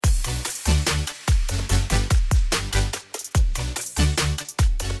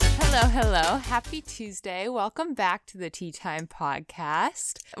Hello, happy Tuesday. Welcome back to the Tea Time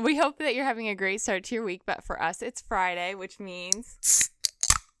Podcast. We hope that you're having a great start to your week, but for us, it's Friday, which means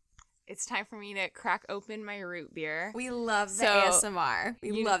it's time for me to crack open my root beer. We love the ASMR.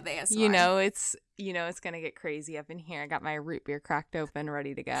 We love the ASMR. You know it's gonna get crazy up in here. I got my root beer cracked open,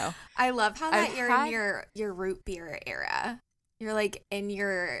 ready to go. I love how that you're in your root beer era. You're like in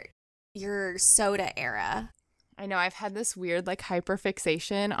your soda era. I know I've had this weird like hyper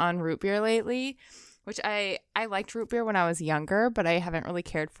fixation on root beer lately, which I liked root beer when I was younger, but I haven't really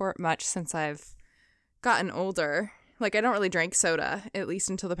cared for it much since I've gotten older. Like I don't really drink soda, at least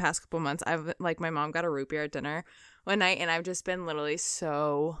until the past couple months. My mom got a root beer at dinner one night, and I've just been literally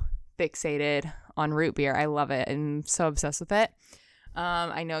so fixated on root beer. I love it. I'm so obsessed with it.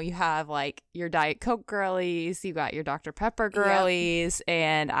 I know you have like your Diet Coke girlies, you got your Dr. Pepper girlies,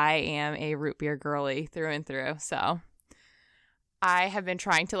 and I am a root beer girly through and through. So I have been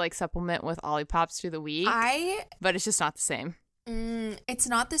trying to like supplement with Olipop through the week, but it's just not the same. It's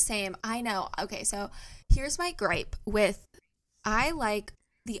not the same. I know. Okay, so here's my gripe with I like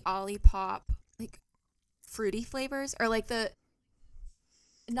the Olipop like fruity flavors, or like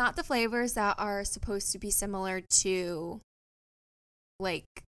not the flavors that are supposed to be similar to like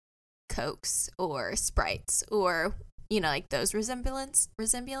Cokes or Sprites, or like those resemblant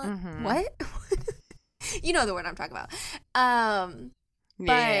Mm-hmm. what you know the word I'm talking about. Yeah.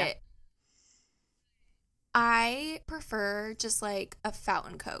 But I prefer just like a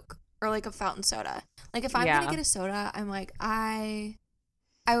fountain Coke or like a fountain soda. Like if I'm gonna get a soda, I'm like I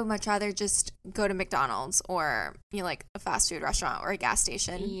would much rather just go to McDonald's or like a fast food restaurant or a gas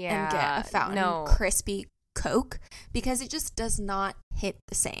station and get a fountain crispy Coke, because it just does not hit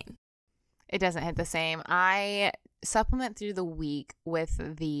the same. It doesn't hit the same. I supplement through the week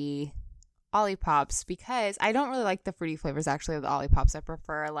with the Olipops because I don't really like the fruity flavors actually of the Olipops. I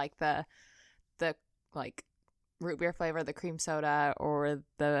prefer like the like root beer flavor, the cream soda, or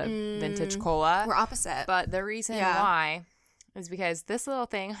the vintage cola. We're opposite. But the reason why is because this little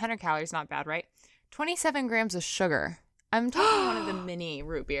thing, 100 calories, not bad, right? 27 grams of sugar. I'm talking one of the mini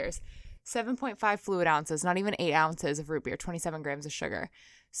root beers. 7.5 fluid ounces, not even 8 ounces of root beer, 27 grams of sugar.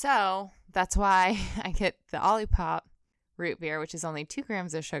 So that's why I get the Olipop root beer, which is only 2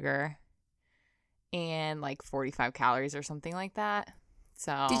 grams of sugar and like 45 calories or something like that.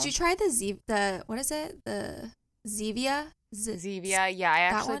 So did you try the what is it? The Zevia? Zevia, yeah, I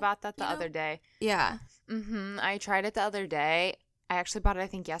actually bought that the other day. Yeah. I tried it the other day. I actually bought it, I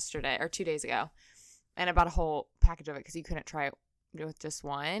think, yesterday or 2 days ago. And I bought a whole package of it because you couldn't try it with just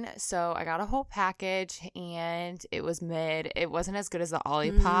one. So I got a whole package and it was mid. It wasn't as good as the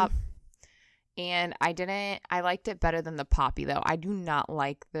Olipop. And I liked it better than the Poppy though. I do not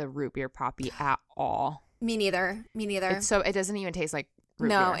like the root beer Poppy at all. Me neither. It doesn't even taste like root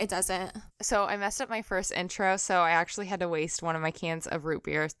beer. No, it doesn't. So I messed up my first intro, so I actually had to waste one of my cans of root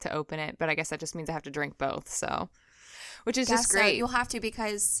beer to open it, but I guess that just means I have to drink both. So, which is just great. So you'll have to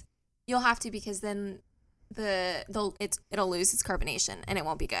because then it'll lose its carbonation and it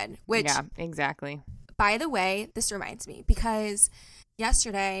won't be good. Which, yeah, exactly. By the way, this reminds me because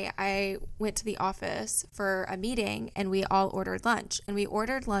yesterday I went to the office for a meeting and we all ordered lunch, and we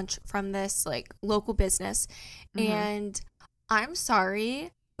ordered lunch from this like local business. And I'm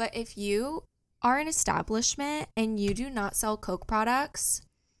sorry, but if you are an establishment and you do not sell Coke products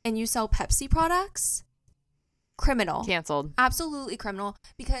and you sell Pepsi products, criminal. Canceled. Absolutely criminal.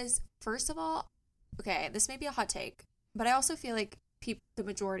 Because first of all, okay, this may be a hot take, but I also feel like the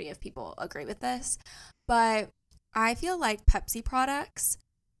majority of people agree with this. But I feel like Pepsi products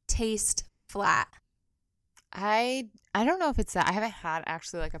taste flat. I don't know if it's that. I haven't had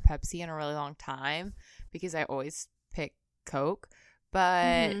actually like a Pepsi in a really long time because I always pick Coke.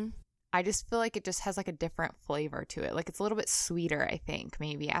 But I just feel like it just has like a different flavor to it. Like it's a little bit sweeter, I think,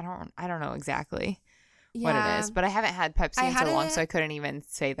 maybe. I don't know exactly what it is. But I haven't had Pepsi in so long, so I couldn't even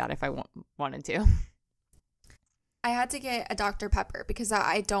say that if I wanted to. I had to get a Dr. Pepper because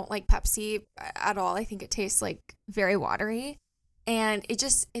I don't like Pepsi at all. I think it tastes like very watery. And it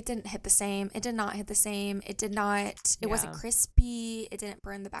didn't hit the same. It did not hit the same. It wasn't crispy. It didn't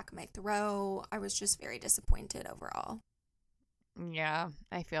burn the back of my throat. I was just very disappointed overall. Yeah,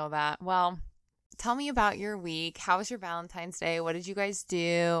 I feel that. Well, tell me about your week. How was your Valentine's Day? What did you guys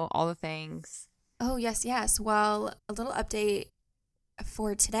do? All the things. Oh, yes. Well, a little update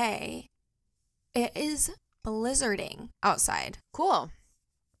for today. It is blizzarding outside. Cool.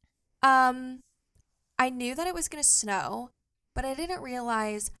 I knew that it was going to snow, but I didn't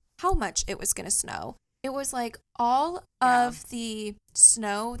realize how much it was going to snow. It was like all of the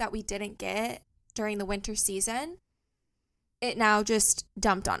snow that we didn't get during the winter season it now just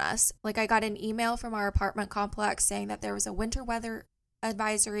dumped on us. Like, I got an email from our apartment complex saying that there was a winter weather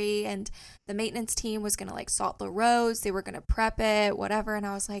advisory and the maintenance team was going to like salt the roads. They were going to prep it, whatever. And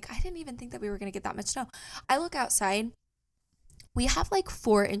I was like, I didn't even think that we were going to get that much snow. I look outside. We have like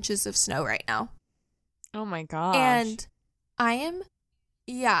 4 inches of snow right now. Oh my gosh. And I'm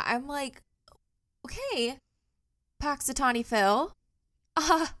like, okay, Paxitani Phil,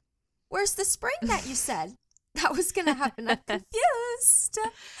 where's the spring that you said that was going to happen? I'm confused.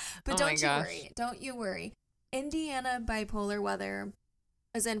 But don't you worry. Indiana bipolar weather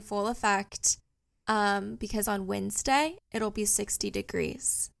is in full effect because on Wednesday, it'll be 60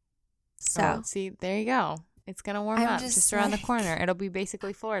 degrees. So, see, there you go. It's going to warm up just around the corner. It'll be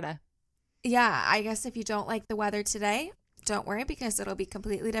basically Florida. Yeah, I guess if you don't like the weather today, don't worry because it'll be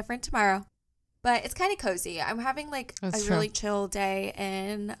completely different tomorrow. But it's kind of cozy. I'm having like That's a true. really chill day,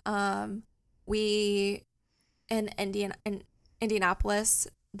 and we in Indianapolis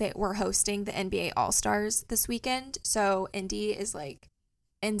that we're hosting the NBA All-Stars this weekend. So Indy is like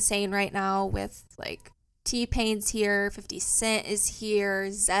insane right now with like T-Pain's here, 50 Cent is here,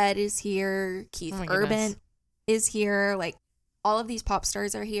 Zedd is here, Keith Urban is here. Like all of these pop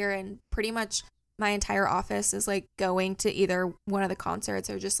stars are here, and pretty much my entire office is like going to either one of the concerts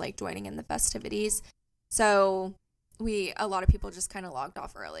or just like joining in the festivities. So a lot of people just kind of logged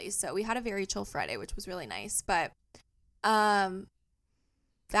off early. So we had a very chill Friday, which was really nice. But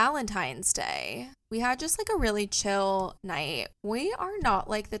Valentine's Day, we had just like a really chill night. We are not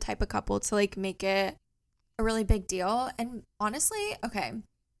like the type of couple to like make it a really big deal. And honestly, okay,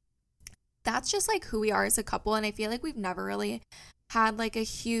 that's just like who we are as a couple. And I feel like we've never really had like a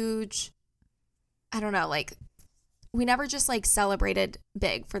huge, I don't know, like we never just like celebrated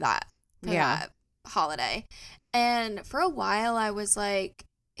big for that holiday. And for a while I was like,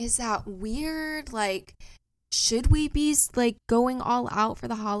 is that weird? Like, should we be like going all out for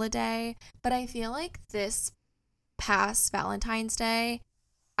the holiday? But I feel like this past Valentine's Day,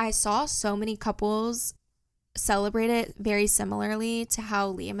 I saw so many couples celebrate it very similarly to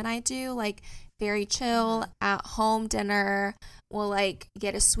how Liam and I do, like very chill at home dinner. We'll like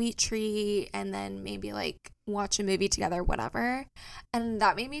get a sweet treat and then maybe like watch a movie together, whatever. And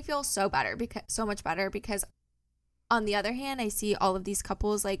that made me feel so much better because on the other hand, I see all of these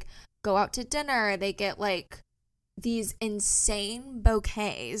couples like go out to dinner. They get like these insane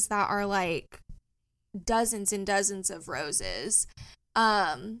bouquets that are like dozens and dozens of roses.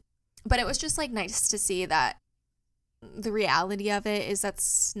 But it was just like nice to see that the reality of it is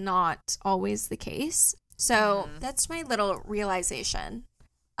that's not always the case. So that's my little realization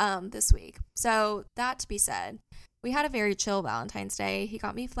this week. So that to be said, we had a very chill Valentine's Day. He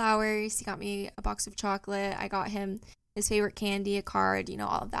got me flowers. He got me a box of chocolate. I got him his favorite candy, a card,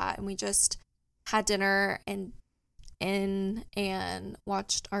 all of that. And we just had dinner and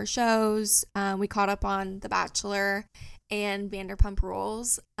watched our shows. We caught up on The Bachelor and Vanderpump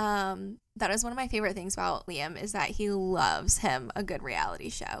Rules. That is one of my favorite things about Liam is that he loves him a good reality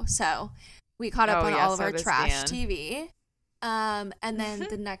show. So we caught up on all of our trash TV. And then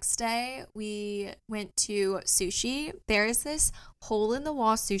the next day we went to sushi. There is this hole in the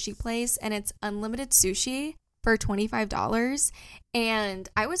wall sushi place and it's unlimited sushi for $25. And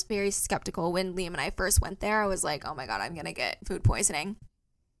I was very skeptical when Liam and I first went there. I was like, oh my God, I'm going to get food poisoning.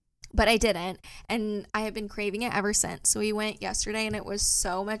 But I didn't. And I have been craving it ever since. So we went yesterday and it was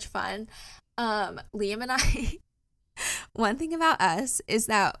so much fun. Liam and I, one thing about us is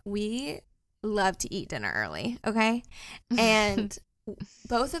that we love to eat dinner early, okay? And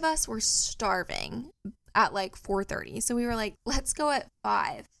both of us were starving at like 4:30. So we were like, let's go at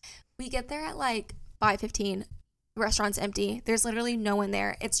 5. We get there at like 5:15. The restaurant's empty. There's literally no one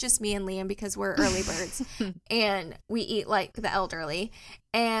there. It's just me and Liam because we're early birds. And we eat like the elderly.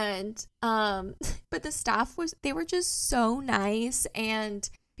 And but the staff they were just so nice and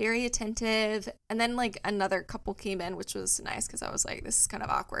very attentive. And then like another couple came in, which was nice because I was like, this is kind of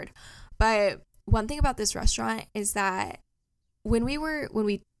awkward. But one thing about this restaurant is that when we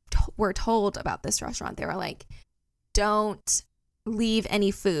were told about this restaurant, they were like, don't leave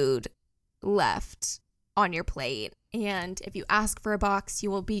any food left on your plate. And if you ask for a box, you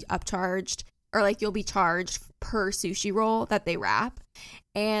will be upcharged, or like you'll be charged per sushi roll that they wrap.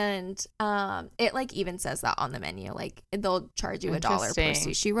 And it like even says that on the menu, like they'll charge you $1 per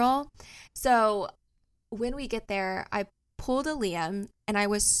sushi roll. So when we get there, I pulled a Liam and I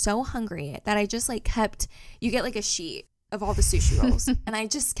was so hungry that I just like you get like a sheet of all the sushi rolls and I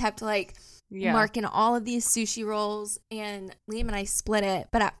just kept like marking all of these sushi rolls, and Liam and I split it.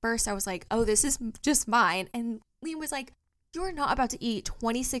 But at first I was like, oh, this is just mine. And Liam was like, you're not about to eat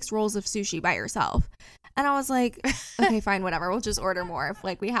 26 rolls of sushi by yourself. And I was like, okay, fine, whatever. We'll just order more if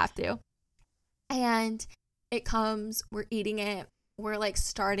like we have to. And it comes, we're eating it. We're like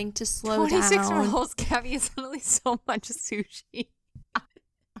starting to slow 26 down. rolls, Gabby, is literally so much sushi.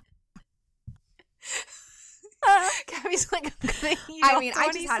 Gabby's like, I'm gonna eat I all mean,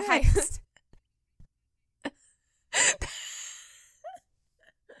 I just had 26.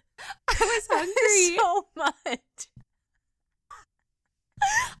 I was hungry. So much.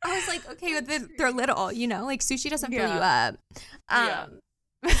 I was like, okay, but they're little, you know, like sushi doesn't fill you Yeah. up.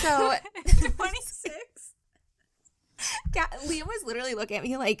 So 26. Liam was literally looking at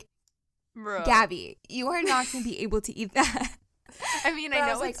me like, Bro. Gabby, you are not going to be able to eat that. I mean, But I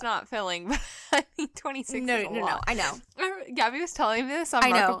I know was it's not filling, but I mean, 26 No, is a no, lot. I know. Gabby was telling me this on I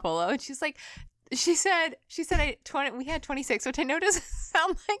know. Marco Polo, and she's like, she said we had 26, which I know doesn't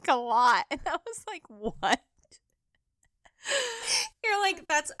sound like a lot. And I was like, what? You're like,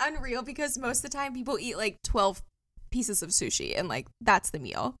 that's unreal because most of the time people eat like 12 pieces of sushi and like that's the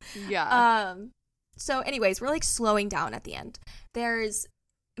meal. Yeah. So anyways, we're like slowing down at the end. There's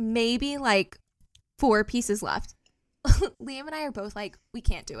maybe like 4 pieces left. Liam and I are both like, we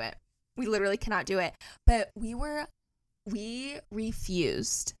can't do it. We literally cannot do it. But we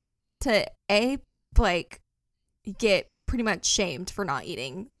refused to like get pretty much shamed for not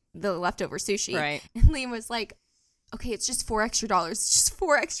eating the leftover sushi. Right. And Liam was like, okay, it's just $4 extra. It's just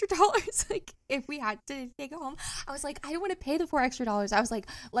 $4 extra. Like if we had to take it home. I was like, I don't want to pay the $4 extra. I was like,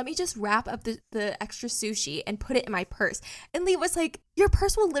 let me just wrap up the extra sushi and put it in my purse. And Liam was like, your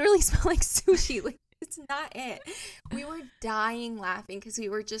purse will literally smell like sushi. Like it's not it. We were dying laughing because we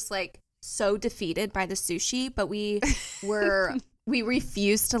were just like so defeated by the sushi, but we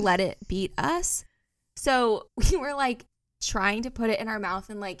refused to let it beat us. So we were like trying to put it in our mouth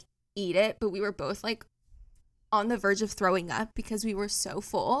and like eat it, but we were both like on the verge of throwing up because we were so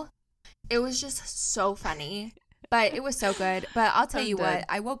full. It was just so funny, but it was so good. But I'll tell you what,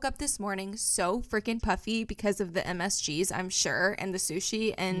 I woke up this morning so freaking puffy because of the MSGs, I'm sure, and the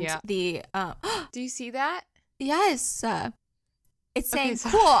sushi and the Do you see that? yes, it's saying Okay,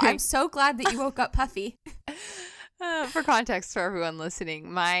 cool. sorry. I'm so glad that you woke up puffy. For context for everyone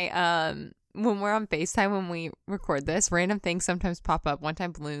listening, my when we're on FaceTime when we record this, random things sometimes pop up. One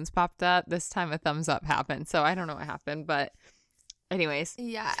time balloons popped up. This time a thumbs up happened. So I don't know what happened, but anyways.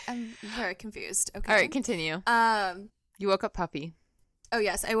 Yeah, I'm very confused. Okay. All right, continue. You woke up puffy. Oh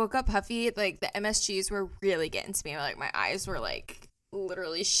yes, I woke up puffy. Like the MSGs were really getting to me. Like my eyes were like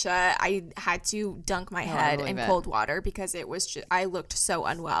literally shut. I had to dunk my head in cold water because it was just, I looked so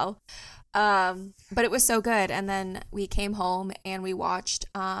unwell. But it was so good. And then we came home and we watched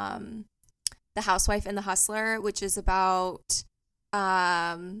The Housewife and the Hustler, which is about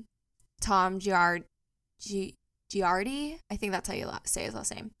Tom Giardi. I think that's how you say his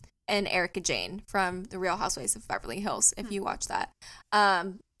last name. And Erica Jane from The Real Housewives of Beverly Hills, if you watch that.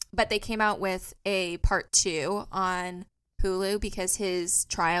 But they came out with a part 2 on Hulu because his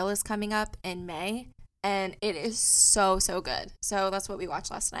trial is coming up in May. And it is so, so good. So that's what we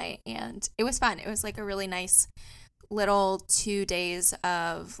watched last night. And it was fun. It was like a really nice little 2 days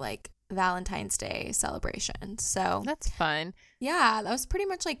of like Valentine's Day celebration. So that's fun. Yeah, that was pretty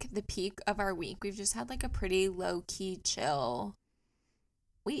much like the peak of our week. We've just had like a pretty low-key chill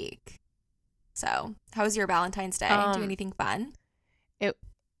week. So how was your Valentine's Day? Do anything fun?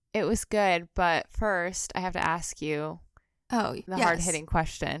 It was good, but first I have to ask you the hard-hitting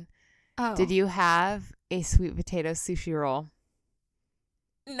question. Oh. Did you have a sweet potato sushi roll?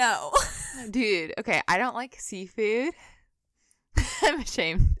 No. Dude, okay, I don't like seafood. I'm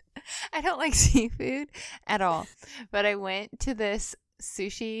ashamed. I don't like seafood at all. But I went to this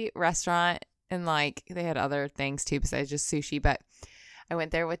sushi restaurant and like they had other things too besides just sushi. But I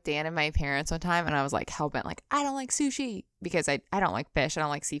went there with Dan and my parents one time and I was like hellbent, like, I don't like sushi because I don't like fish. I don't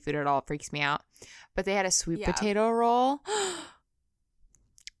like seafood at all. It freaks me out. But they had a sweet potato roll.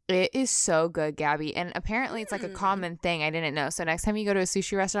 It is so good, Gabby. And apparently it's like a common thing. I didn't know. So next time you go to a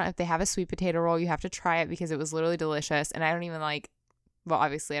sushi restaurant, if they have a sweet potato roll, you have to try it because it was literally delicious. And I don't even like, well,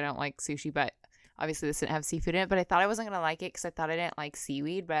 obviously I don't like sushi, but obviously this didn't have seafood in it. But I thought I wasn't going to like it because I thought I didn't like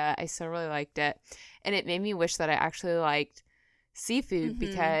seaweed, but I still really liked it. And it made me wish that I actually liked seafood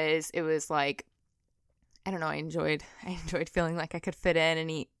because it was like, I don't know, I enjoyed feeling like I could fit in and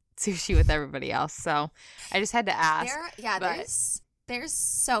eat sushi with everybody else. So I just had to ask. There's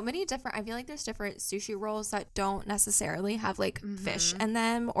so many different, I feel like there's different sushi rolls that don't necessarily have like fish in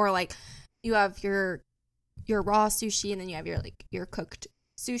them, or like you have your raw sushi and then you have your cooked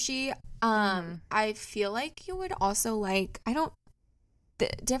sushi. I feel like you would also like,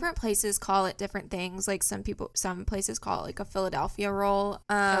 different places call it different things. Like some places call it like a Philadelphia roll.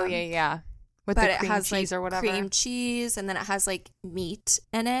 Which with but the it cream has cheese like or whatever. cream cheese, and then it has like meat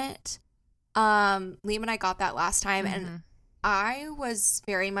in it. Liam and I got that last time, and I was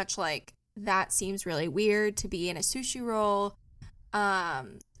very much like, that seems really weird to be in a sushi roll.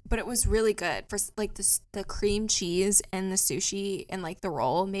 But it was really good for like the cream cheese and the sushi and like the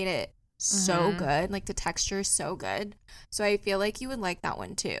roll made it so good. Like the texture is so good. So I feel like you would like that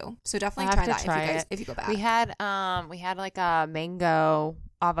one too. So definitely try that if you go back. We had like a mango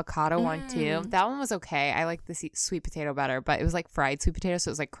avocado one too. That one was okay. I like the sweet potato better, but it was like fried sweet potato, so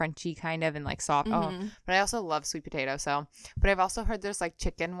it was like crunchy kind of and like soft. Oh, but I also love sweet potato. So, but I've also heard there's like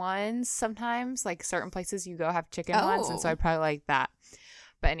chicken ones sometimes. Like certain places you go have chicken ones, and so I'd probably like that.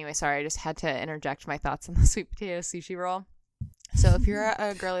 But anyway, sorry, I just had to interject my thoughts on the sweet potato sushi roll. So if you're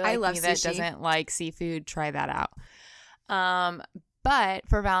a girly like me that doesn't like seafood, try that out. But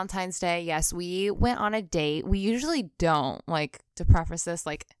for Valentine's Day, yes, we went on a date. We usually don't, like, to preface this,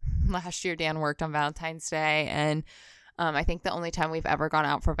 like last year Dan worked on Valentine's Day, and I think the only time we've ever gone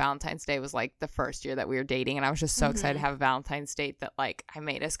out for Valentine's Day was like the first year that we were dating, and I was just so excited to have a Valentine's date that like I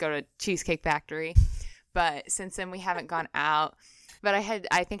made us go to Cheesecake Factory. But since then we haven't gone out. But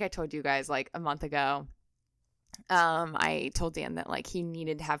I think I told you guys like a month ago, I told Dan that like he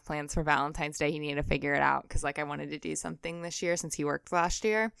needed to have plans for Valentine's Day. He needed to figure it out because like I wanted to do something this year since he worked last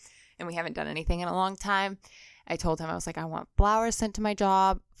year and we haven't done anything in a long time. I told him, I was like, I want flowers sent to my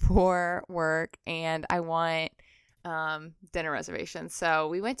job for work, and I want dinner reservations. So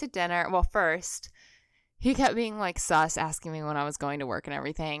we went to dinner. Well, first he kept being like sus, asking me when I was going to work and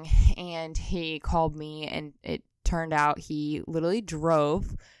everything, and he called me, and it turned out he literally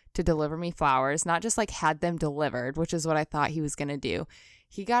drove to deliver me flowers, not just like had them delivered, which is what I thought he was going to do.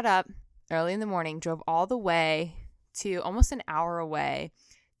 He got up early in the morning, drove all the way to almost an hour away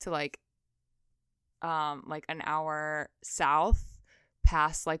to like an hour south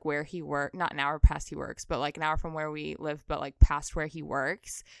past like where he worked, not an hour past he works, but like an hour from where we live, but like past where he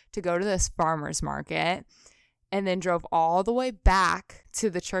works, to go to this farmer's market, and then drove all the way back to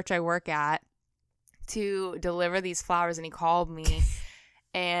the church I work at to deliver these flowers. And he called me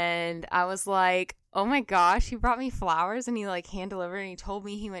and I was like, oh my gosh, he brought me flowers, and he like hand delivered, and he told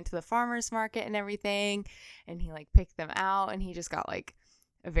me he went to the farmer's market and everything, and he like picked them out, and he just got like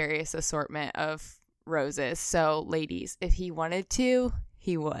a various assortment of roses. So ladies, if he wanted to,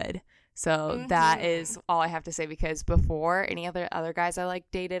 he would. So that is all I have to say, because before, any other guys I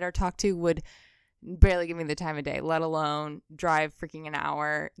like dated or talked to would barely give me the time of day, let alone drive freaking an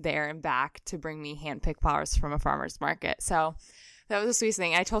hour there and back to bring me hand-picked flowers from a farmer's market. So that was the sweetest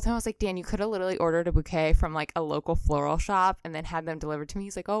thing. I told him, I was like, Dan, you could have literally ordered a bouquet from like a local floral shop and then had them delivered to me.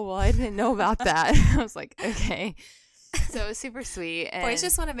 He's like, oh, well, I didn't know about that. I was like, okay. So it was super sweet. And boys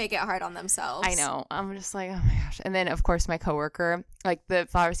just want to make it hard on themselves. I know. I'm just like, oh my gosh. And then, of course, my coworker, like the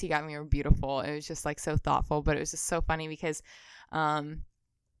flowers he got me were beautiful. It was just like so thoughtful, but it was just so funny because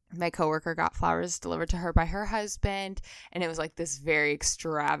my coworker got flowers delivered to her by her husband, and it was like this very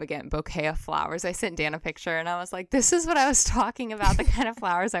extravagant bouquet of flowers. I sent Dan a picture, and I was like, this is what I was talking about, the kind of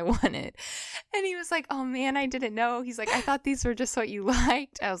flowers I wanted. And he was like, oh man, I didn't know. He's like, I thought these were just what you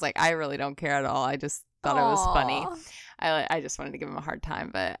liked. I was like, I really don't care at all. I just thought it was funny. I just wanted to give him a hard time,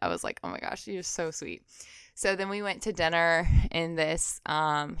 but I was like, oh my gosh, you're so sweet. So then we went to dinner in this,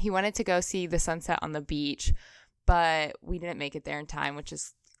 he wanted to go see the sunset on the beach, but we didn't make it there in time, which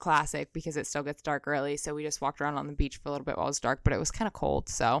is classic because it still gets dark early. So we just walked around on the beach for a little bit while it was dark, but it was kind of cold.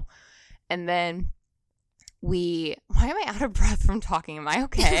 So, and then why am I out of breath from talking? Am I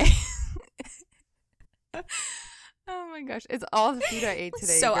okay? Oh my gosh. It's all the food I ate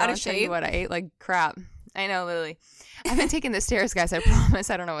today. So Girl, out of I'll tell you shape. what, I ate like crap. I know, literally. I haven't taken the stairs, guys. I promise.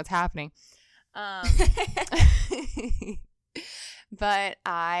 I don't know what's happening. But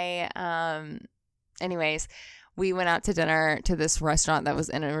anyways, we went out to dinner to this restaurant that was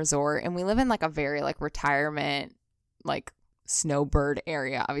in a resort, and we live in like a very like retirement, like snowbird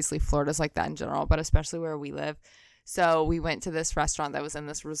area. Obviously, Florida's like that in general, but especially where we live. So we went to this restaurant that was in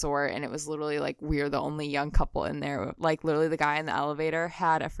this resort, and it was literally like we were the only young couple in there. Like literally the guy in the elevator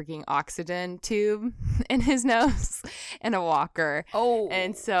had a freaking oxygen tube in his nose and a walker. Oh.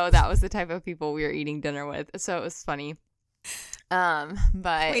 And so that was the type of people we were eating dinner with. So it was funny. But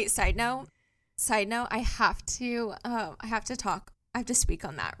wait, side note, I have to speak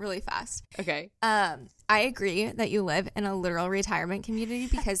on that really fast. Okay. I agree that you live in a literal retirement community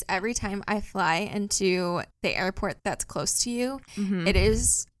because every time I fly into the airport that's close to you, it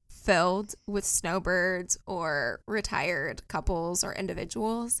is filled with snowbirds or retired couples or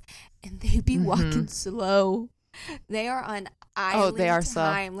individuals, and they'd be walking slow. They are on island they are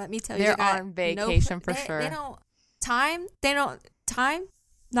time. slow. Let me tell you, they're on vacation for sure. They don't time,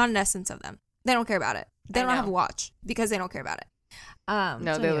 not an essence of them. They don't care about it. They I don't have a know. watch because they don't care about it. No,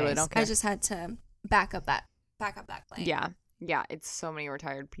 So they literally anyways, don't care. I just had to back up that claim. Yeah. Yeah. It's so many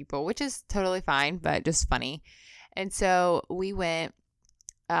retired people, which is totally fine, but just funny. And so we went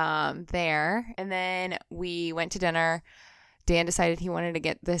there, and then we went to dinner. Dan decided he wanted to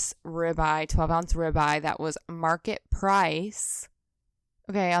get this ribeye, 12-ounce ribeye that was market price,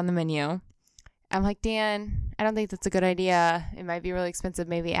 okay, on the menu. I'm like, Dan, I don't think that's a good idea. It might be really expensive.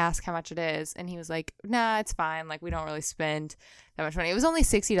 Maybe ask how much it is. And he was like, nah, it's fine. Like, we don't really spend that much money. It was only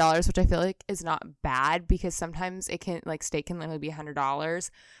 $60, which I feel like is not bad because sometimes it can, like, steak can literally be $100.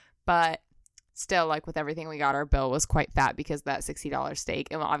 But still, like, with everything we got, our bill was quite fat because of that $60 steak.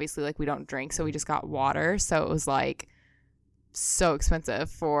 And obviously, like, we don't drink, so we just got water. So it was, like, so expensive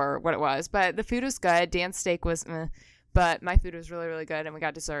for what it was. But the food was good. Dan's steak was but my food was really, really good, and we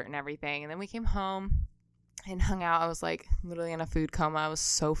got dessert and everything. And then we came home and hung out. I was, like, literally in a food coma. I was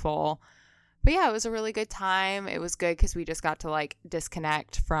so full. But, yeah, it was a really good time. It was good because we just got to, like,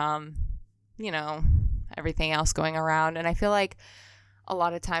 disconnect from, you know, everything else going around. And I feel like a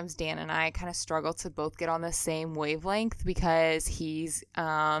lot of times Dan and I kind of struggle to both get on the same wavelength because he's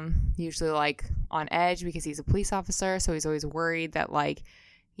usually, like, on edge because he's a police officer. So he's always worried that, like,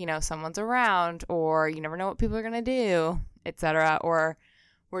 you know, someone's around, or you never know what people are going to do, etc. Or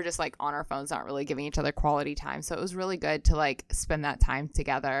we're just, like, on our phones, not really giving each other quality time. So it was really good to, like, spend that time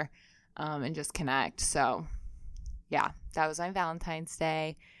together and just connect. So, yeah, that was my Valentine's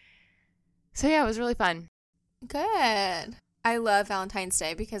Day. So, yeah, it was really fun. Good. I love Valentine's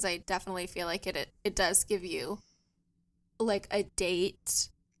Day because I definitely feel like it does give you, like, a date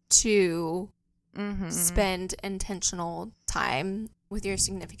to spend intentional time with your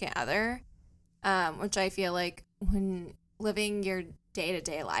significant other, which I feel like when living your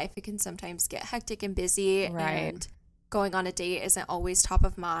day-to-day life, it can sometimes get hectic and busy, Right. and going on a date isn't always top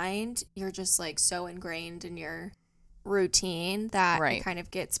of mind. You're just, like, so ingrained in your routine that Right. it kind of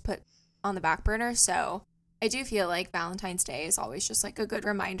gets put on the back burner. So I do feel like Valentine's Day is always just, like, a good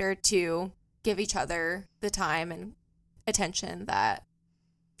reminder to give each other the time and attention that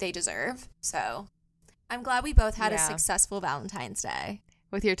they deserve. So I'm glad we both had a Yeah. successful Valentine's Day.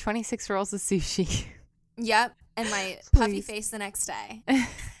 With your 26 rolls of sushi. Yep. And my puffy Please. face the next day.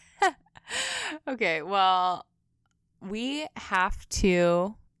 Okay, well, we have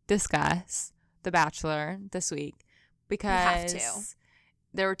to discuss The Bachelor this week because to.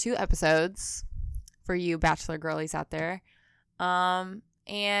 there were 2 episodes for you Bachelor girlies out there.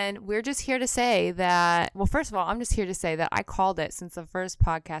 And we're just here to say that, well, first of all, I'm just here to say that I called it since the first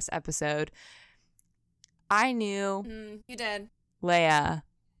podcast episode. I knew You did. Leia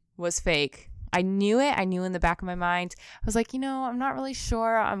was fake. I knew it. I knew in the back of my mind. I was like, you know, I'm not really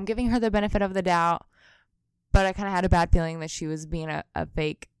sure. I'm giving her the benefit of the doubt, but I kind of had a bad feeling that she was being a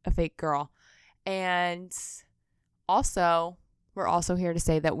fake girl. And also, we're also here to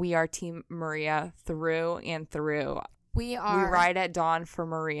say that we are Team Maria through and through. We are. We ride at dawn for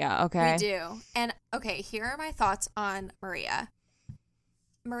Maria, okay? We do. And okay, here are my thoughts on Maria.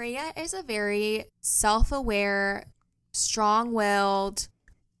 Maria is a very self-aware, strong-willed,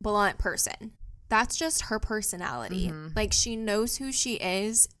 blunt person. That's just her personality. Like, she knows who she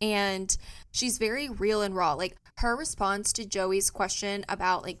is, and she's very real and raw. Like, her response to Joey's question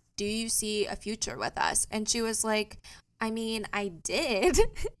about, like, do you see a future with us? And she was like, I mean, I did.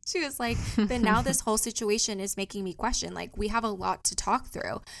 She was like, but now this whole situation is making me question. Like, we have a lot to talk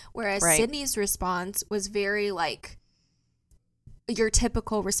through. Whereas Right. Sydney's response was very, like, your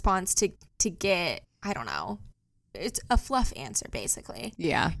typical response to get, I don't know, it's a fluff answer, basically.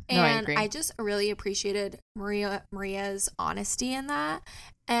 Yeah. No, I And agree. I just really appreciated Maria's honesty in that.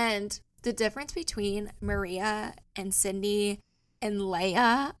 And the difference between Maria and Sydney and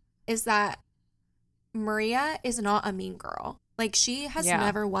Leia is that Maria is not a mean girl. Like, she has Yeah.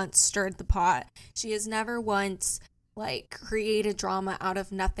 never once stirred the pot. She has never once, like, created drama out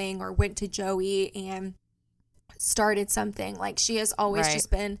of nothing or went to Joey and started something. Like, she has always Right. just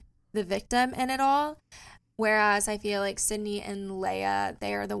been the victim in it all. Whereas I feel like Sydney and Leia,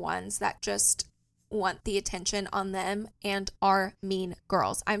 they are the ones that just want the attention on them and are mean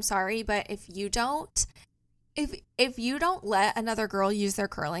girls. I'm sorry, but if you don't let another girl use their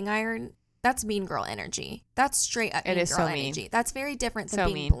curling iron, that's mean girl energy. That's straight up It mean is girl so energy. mean. That's very different than So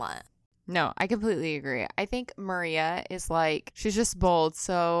being mean. blunt. No, I completely agree. I think Maria is like, she's just bold,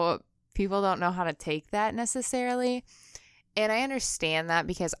 so people don't know how to take that necessarily. And I understand that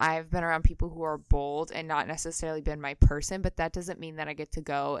because I've been around people who are bold and not necessarily been my person, but that doesn't mean that I get to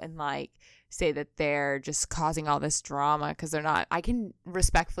go and like say that they're just causing all this drama, because they're not. I can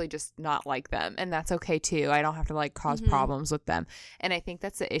respectfully just not like them, and that's okay too. I don't have to like cause problems with them. And I think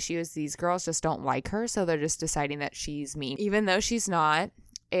that's the issue, is these girls just don't like her, so they're just deciding that she's mean, even though she's not.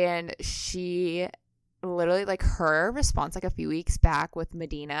 And she literally, like, her response like a few weeks back with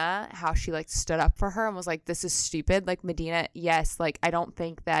Medina, how she like stood up for her and was like, this is stupid. Like, Medina, yes, like, I don't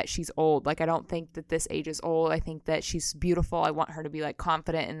think that she's old. Like, I don't think that this age is old. I think that she's beautiful. I want her to be like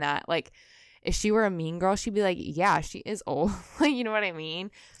confident in that. Like, if she were a mean girl, she'd be like, yeah, she is old. Like, you know what I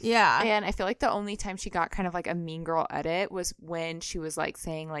mean? Yeah. And I feel like the only time she got kind of like a mean girl edit was when she was like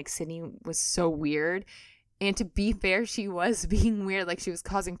saying like Sydney was so weird. And to be fair, she was being weird. Like, she was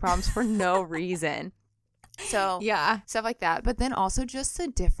causing problems for no reason. So yeah, stuff like that. But then also just the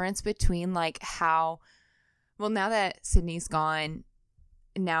difference between like how, well, now that Sydney's gone,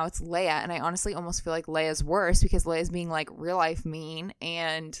 now it's Leia. And I honestly almost feel like Leia's worse, because Leia's being like real life mean,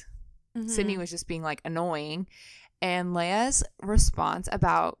 and Sydney was just being like annoying. And Leia's response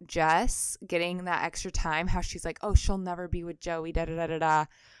about Jess getting that extra time, how she's like, oh, she'll never be with Joey, da da da da da.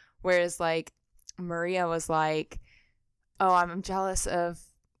 Whereas like Maria was like, oh, I'm jealous of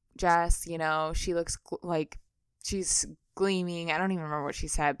Jess, you know, she looks like she's gleaming. I don't even remember what she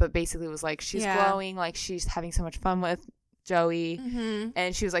said, but basically was like, she's glowing, like she's having so much fun with Joey.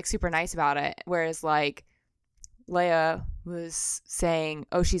 And she was like super nice about it. Whereas like Leia was saying,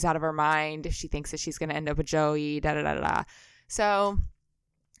 oh, she's out of her mind if she thinks that she's going to end up with Joey, da da da da. So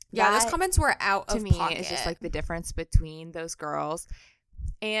yeah, those comments were out of pocket. To me, it's just like the difference between those girls.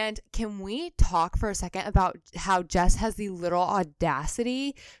 And can we talk for a second about how Jess has the little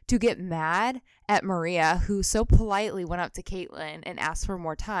audacity to get mad at Maria, who so politely went up to Caitlyn and asked for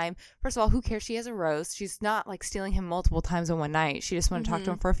more time? First of all, who cares? She has a rose. She's not like stealing him multiple times in one night. She just wanted to talk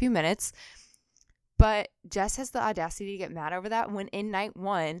to him for a few minutes. But Jess has the audacity to get mad over that, when in night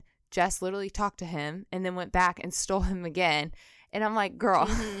one, Jess literally talked to him and then went back and stole him again. And I'm like, girl,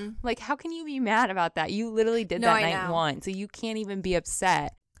 like, how can you be mad about that? You literally did that night one, so you can't even be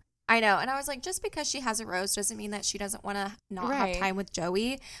upset. I know. And I was like, just because she has a rose doesn't mean that she doesn't want to not have time with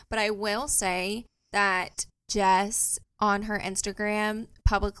Joey. But I will say that Jess on her Instagram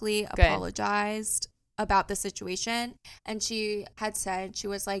publicly apologized about the situation. And she had said, she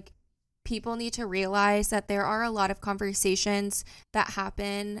was like, people need to realize that there are a lot of conversations that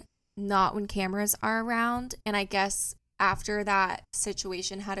happen not when cameras are around. And I guess after that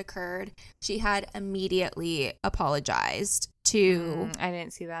situation had occurred, she had immediately apologized to I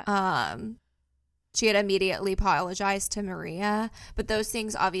didn't see that. She had immediately apologized to Maria, but those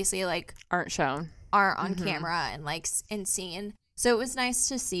things obviously like aren't on camera and like in scene. So it was nice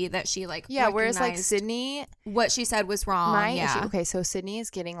to see that she like whereas like Sydney, what she said was wrong. Issue, okay, so Sydney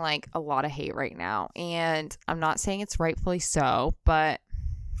is getting like a lot of hate right now, and I'm not saying it's rightfully so, but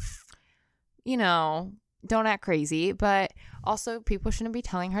you know, don't act crazy. But also, people shouldn't be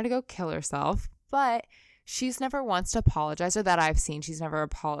telling her to go kill herself. But she's never once apologized, or that I've seen, she's never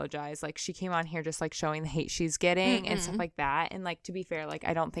apologized. Like, she came on here just like showing the hate she's getting and stuff like that. And like, to be fair, like,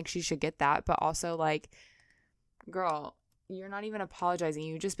 I don't think she should get that. But also, like, girl, you're not even apologizing.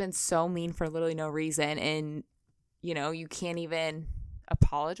 You've just been so mean for literally no reason. And, you know, you can't even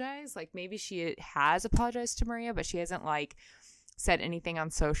apologize. Like, maybe she has apologized to Maria, but she hasn't like said anything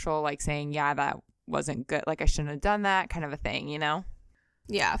on social, like saying, yeah, that wasn't good. Like, I shouldn't have done that, kind of a thing, you know?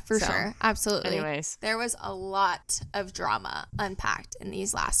 Yeah, for sure. Absolutely. Anyways. There was a lot of drama unpacked in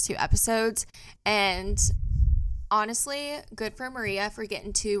these last two episodes. And honestly, good for Maria for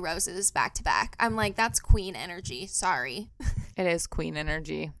getting 2 roses back to back. I'm like, that's queen energy. Sorry. It is queen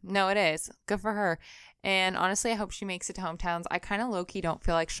energy. No, it is. Good for her. And honestly, I hope she makes it to hometowns. I kind of low-key don't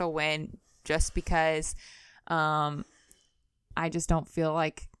feel like she'll win, just because I just don't feel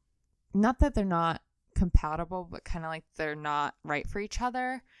like, not that they're not compatible, but kind of like they're not right for each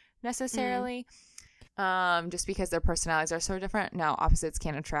other necessarily. Just because their personalities are so different. Now, opposites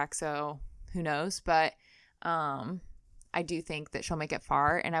can attract, so who knows? But I do think that she'll make it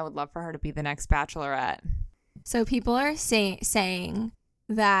far, and I would love for her to be the next Bachelorette. So people are saying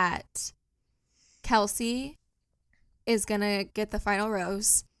that Kelsey is gonna get the final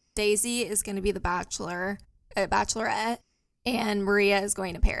rose, Daisy is gonna be the Bachelorette, and Maria is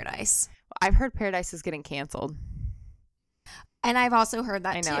going to Paradise. I've heard Paradise is getting canceled. And I've also heard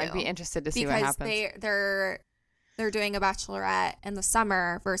that too. I know. I'd be interested to see what happens. Because they're doing a Bachelorette in the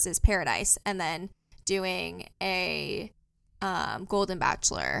summer versus Paradise, and then doing a Golden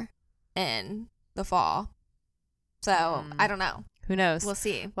Bachelor in the fall. So I don't know. Who knows? We'll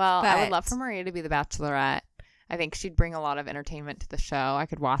see. Well, I would love for Maria to be the Bachelorette. I think she'd bring a lot of entertainment to the show. I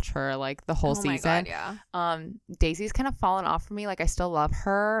could watch her like the whole season. Oh my God, yeah. Daisy's kind of fallen off for me. Like I still love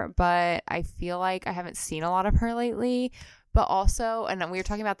her, but I feel like I haven't seen a lot of her lately. But also, and we were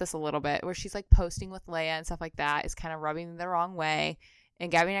talking about this a little bit, where she's like posting with Leia and stuff like that is kind of rubbing me the wrong way.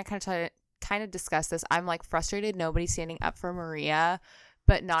 And Gabby and I kind of discussed this. I'm like frustrated nobody's standing up for Maria,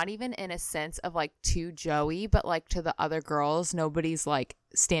 but not even in a sense of like to Joey, but like to the other girls. Nobody's like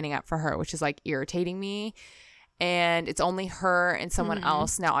standing up for her, which is like irritating me. And it's only her and someone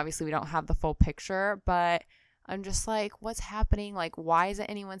else. Now, obviously, we don't have the full picture, but I'm just like, what's happening? Like, why isn't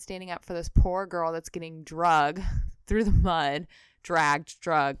anyone standing up for this poor girl that's getting dragged through the mud? Yeah.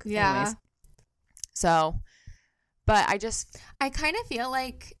 Anyways. So, but I kind of feel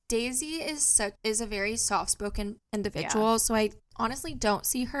like Daisy is a very soft-spoken individual. So I honestly don't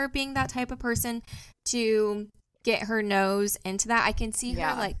see her being that type of person to get her nose into that. I can see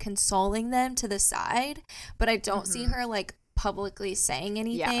her like consoling them to the side, but I don't see her like publicly saying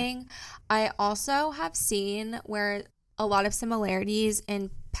anything. Yeah. I also have seen where a lot of similarities in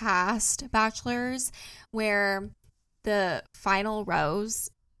past Bachelors where the final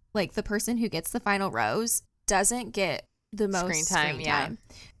rose, like the person who gets the final rose doesn't get the most screen time.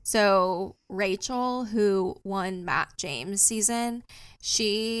 So Rachel, who won Matt James season,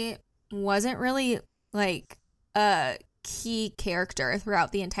 she wasn't really like a key character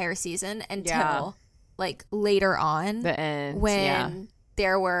throughout the entire season until like later on the end when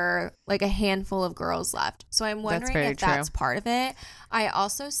there were like a handful of girls left. So I'm wondering if that's part of it. I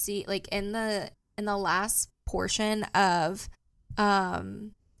also see like in the last portion of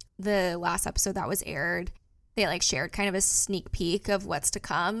the last episode that was aired, they like shared kind of a sneak peek of what's to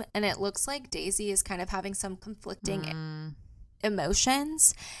come, and it looks like Daisy is kind of having some conflicting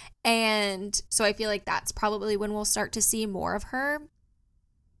emotions, and so I feel like that's probably when we'll start to see more of her.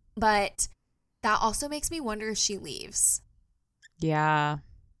 But that also makes me wonder if she leaves. Yeah,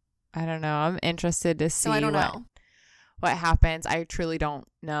 I don't know. I'm interested to see what happens. I truly don't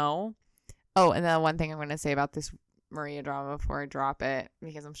know. Oh, and then one thing I'm going to say about this Maria drama before I drop it,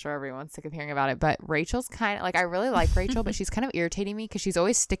 because I'm sure everyone's sick of hearing about it, but Rachel's kind of like, I really like Rachel, but she's kind of irritating me because she's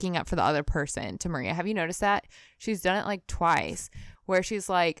always sticking up for the other person to Maria. Have you noticed that? She's done it like twice where she's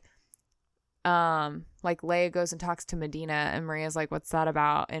like Leia goes and talks to Medina and Maria's like, what's that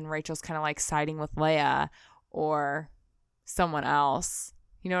about? And Rachel's kind of like siding with Leia or someone else.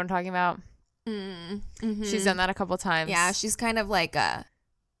 You know what I'm talking about? Mm-hmm. She's done that a couple times. Yeah, she's kind of like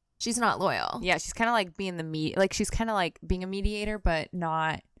she's not loyal. Yeah, she's kind of like being she's kind of like being a mediator, but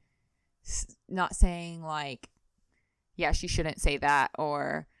not saying like, yeah, she shouldn't say that,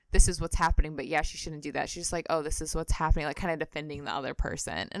 or this is what's happening, but yeah, she shouldn't do that. She's just like, oh, this is what's happening, like kind of defending the other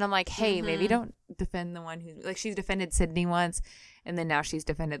person. And I'm like, hey, maybe don't defend the one who, like, she's defended Sydney once, and then now she's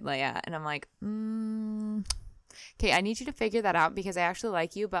defended Leia. And I'm like, okay, I need you to figure that out because I actually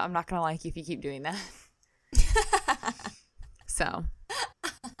like you, but I'm not going to like you if you keep doing that. So...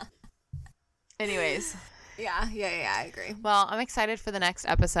 Anyways. Yeah, I agree. Well, I'm excited for the next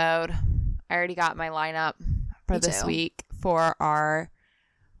episode. I already got my lineup for this week for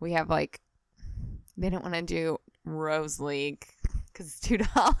we have like, they didn't want to do Rose League because it's $2.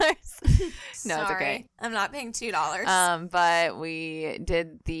 No, Sorry, it's okay. I'm not paying $2. But we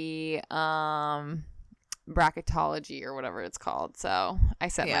did the bracketology or whatever it's called. So I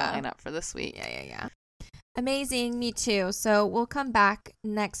set my lineup for this week. Yeah. Amazing. Me too. So we'll come back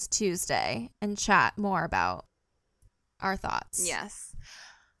next Tuesday and chat more about our thoughts. Yes.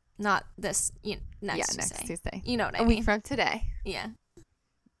 Not this, next Tuesday. You know what I mean? A week from today. Yeah.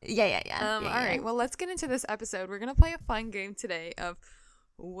 All right. Well, let's get into this episode. We're going to play a fun game today of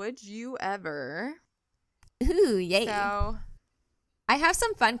Would You Ever? Ooh, yay. So I have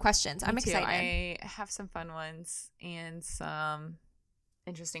some fun questions. I'm excited. I have some fun ones and some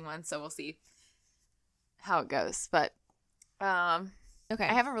interesting ones. So we'll see how it goes, but okay,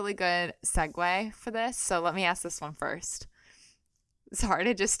 I have a really good segue for this, so let me ask this one first. It's hard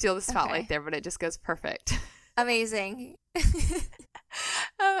to just steal the spotlight there, but it just goes perfect. Amazing.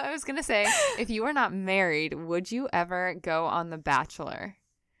 I was gonna say, if you were not married, would you ever go on The Bachelor?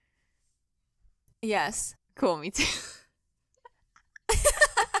 Yes. Cool, me too.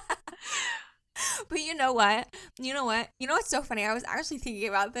 But you know what? You know what's so funny? I was actually thinking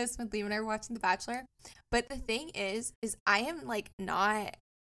about this when Liam and I were watching The Bachelor. But the thing is I am like I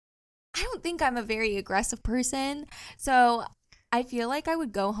don't think I'm a very aggressive person. So I feel like I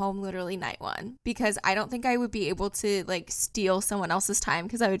would go home literally night one because I don't think I would be able to like steal someone else's time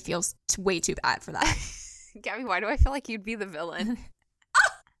because I would feel way too bad for that. Gabby, why do I feel like you'd be the villain?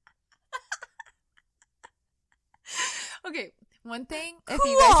 Okay, one thing, if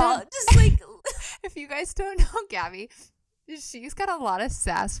you guys don't, just like If you guys don't know Gabby, she's got a lot of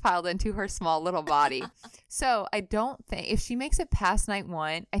sass piled into her small little body. So I don't think if she makes it past night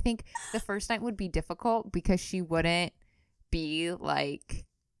 1, I think the first night would be difficult because she wouldn't be like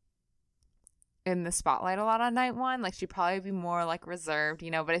in the spotlight a lot on night 1. Like she'd probably be more like reserved,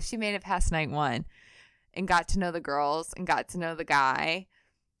 you know. But if she made it past night 1 and got to know the girls and got to know the guy,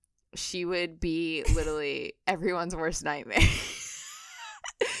 she would be literally everyone's worst nightmare.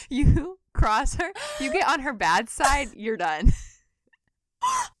 You cross her, you get on her bad side, you're done.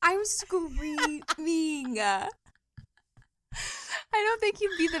 I'm screaming. I don't think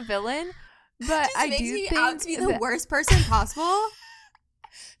you'd be the villain, but Just I makes do me think out to be the worst person possible.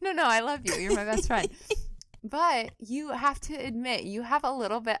 No, I love you. You're my best friend. But you have to admit you have a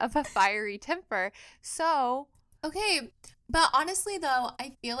little bit of a fiery temper. So, Okay, but honestly though,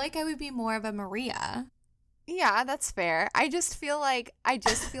 I feel like I would be more of a Maria. yeah, that's fair. I just feel like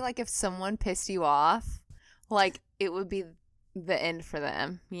if someone pissed you off, like it would be the end for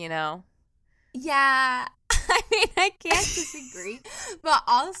them, you know? Yeah. I mean, I can't disagree. But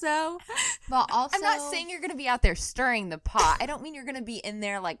also I'm not saying you're going to be out there stirring the pot. I don't mean you're going to be in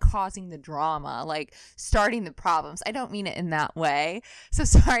there like causing the drama, like starting the problems. I don't mean it in that way. So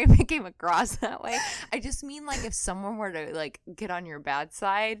sorry if it came across that way. I just mean like if someone were to like get on your bad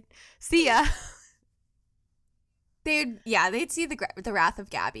side, see ya. they'd see the wrath of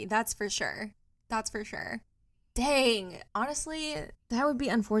Gabby. That's for sure. Dang. Honestly, that would be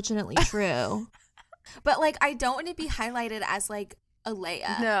unfortunately true. But like, I don't want to be highlighted as like a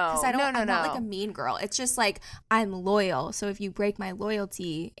Leia. No, because I'm not no. like a mean girl. It's just like I'm loyal. So if you break my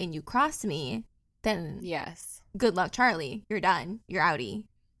loyalty and you cross me, then Yes. good luck, Charlie. You're done. You're outie.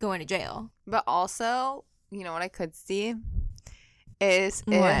 Going to jail. But also, you know what I could see is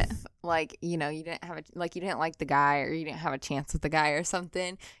What? if like, you know, you didn't like the guy or you didn't have a chance with the guy or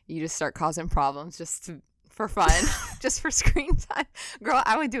something, you just start causing problems for fun, just for screen time. Girl,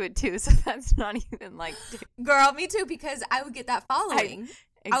 I would do it too, so that's not even like Girl, me too, because I would get that following.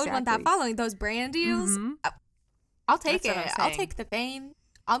 exactly. I would want that following. Those brand deals. Mhm. I'll take That's what it. I'm I'll saying. take the fame.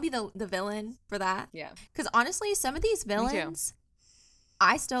 I'll be the villain for that. Yeah. Because honestly, some of these villains,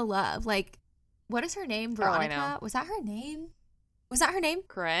 I still love. Like, what is her name? Oh, I Veronica? know. Was that her name?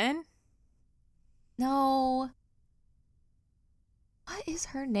 Corinne? No. What is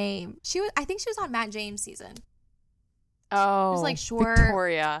her name? I think she was on Matt James' season. Oh, like short-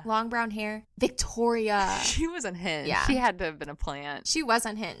 Victoria. Long brown hair. Victoria. She was unhinged. Yeah. She had to have been a plant. She was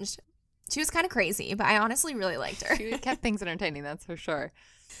unhinged. She was kind of crazy, but I honestly really liked her. She kept things entertaining, that's for sure.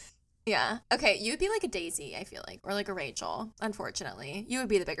 Yeah. Okay, you would be like a Daisy, I feel like, or like a Rachel, unfortunately. You would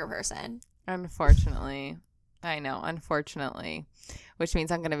be the bigger person. Unfortunately. I know, unfortunately. Which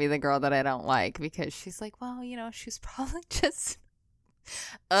means I'm going to be the girl that I don't like because she's like, well, you know, she's probably just,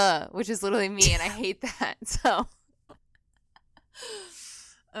 which is literally me, and I hate that. So,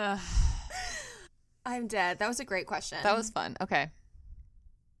 I'm dead. That was a great question. that was fun. Okay.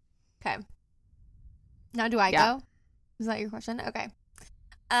 Okay. Now do I Yeah. go? Is that your question? Okay.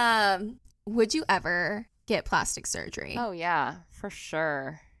 Would you ever get plastic surgery? Oh, yeah, for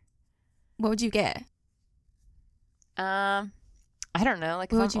sure. What would you get? I don't know.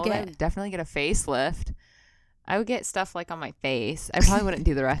 Like, if What I'm would you old, I get? would definitely get a facelift. I would get stuff like on my face. I probably wouldn't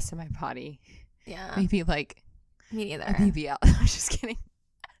do the rest of my body. Yeah. Maybe like Me neither. a BBL. I'm just kidding.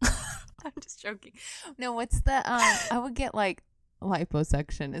 I'm just joking. No, what's the I would get like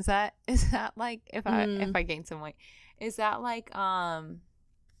liposuction. Is that like if I gain some weight? Is that like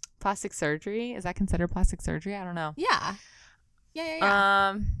plastic surgery? Is that considered plastic surgery? I don't know. Yeah.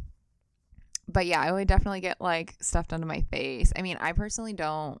 Yeah. But yeah, I would definitely get like stuff done to my face. I mean, I personally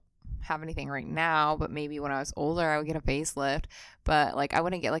don't have anything right now, but maybe when I was older, I would get a facelift. But like, I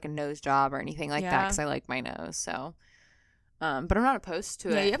wouldn't get like a nose job or anything like that Yeah. because I like my nose. So, but I'm not opposed to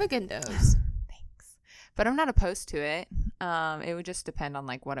Yeah, it. you have a good nose. Thanks. But I'm not opposed to it. It would just depend on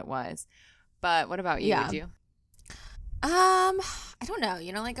like what it was. But what about you? Yeah. Would you? I don't know.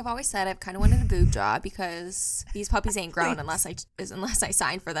 You know, like I've always said, I've kind of wanted a boob job because these puppies ain't grown unless I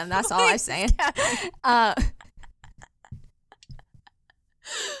sign for them. That's all I'm saying. Oh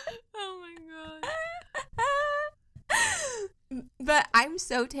my god. But I'm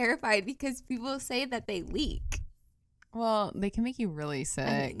so terrified because people say that they leak. Well, they can make you really sick.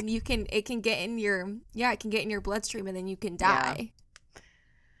 And it can get in your bloodstream and then you can die.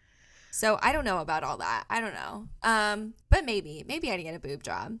 So I don't know about all that. I don't know. But maybe I'd get a boob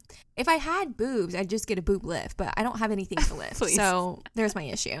job. If I had boobs, I'd just get a boob lift, but I don't have anything to lift. Please. So there's my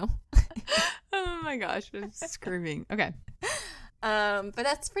issue. Oh my gosh, I'm screaming. Okay. But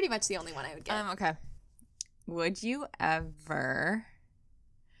that's pretty much the only one I would get. Okay. Would you ever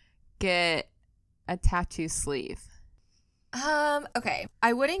get a tattoo sleeve? Okay.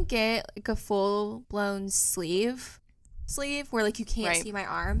 I wouldn't get like a full blown sleeve where like you can't see my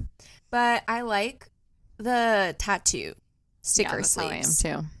arm, but I like the tattoo sticker that's sleeves. How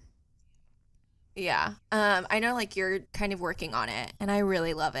I am too. Yeah. I know like you're kind of working on it, and I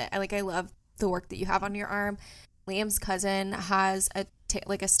really love it. I love the work that you have on your arm. Liam's cousin has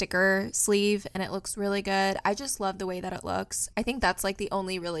like a sticker sleeve, and it looks really good. I just love the way that it looks. I think that's like the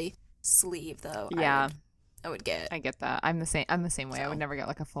only really sleeve though. Yeah. I would get. I get that. I'm the same way. So. I would never get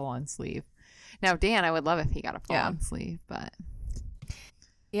like a full on sleeve. Now, Dan, I would love if he got a full on sleeve, but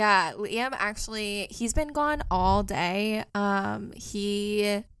yeah, Liam actually, he's been gone all day.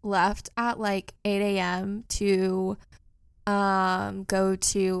 He left at like 8 a.m. to go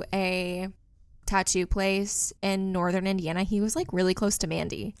to a tattoo place in northern Indiana. He was like really close to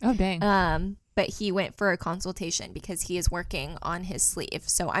Mandy. Oh, dang. But he went for a consultation because he is working on his sleeve.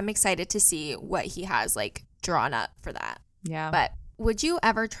 So I'm excited to see what he has like drawn up for that. Yeah. But would you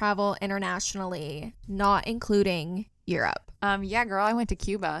ever travel internationally, not including Europe? Yeah, girl, I went to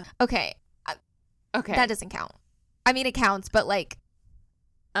Cuba. Okay. Okay. That doesn't count. I mean, it counts, but like,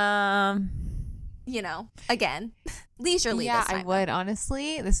 you know, again, leisurely. Yeah, this time. I would.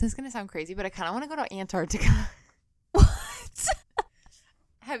 Honestly, this is going to sound crazy, but I kind of want to go to Antarctica. What?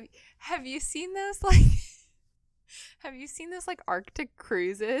 Have you seen those like have you seen those like Arctic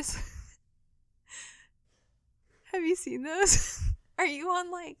cruises? Have you seen those? Are you on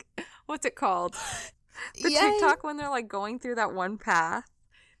like what's it called? The TikTok when they're like going through that one path.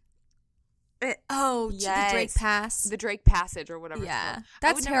 The Drake Pass. The Drake Passage or whatever. Yeah. It's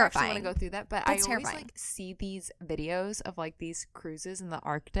that's I would terrifying. never actually want to go through that, but that's I always terrifying. like see these videos of like these cruises in the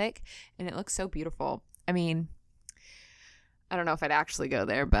Arctic, and it looks so beautiful. I mean, I don't know if I'd actually go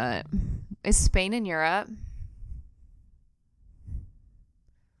there, but is Spain in Europe?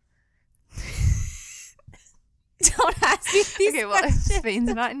 Don't ask me these Okay, well, if questions.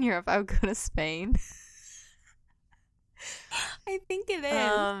 Spain's not in Europe, I would go to Spain. I think it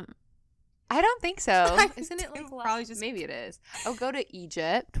is. I don't think so. Isn't it like probably just maybe it is? I'll go to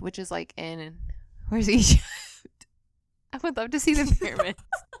Egypt, which is like in where's Egypt? I would love to see the pyramids.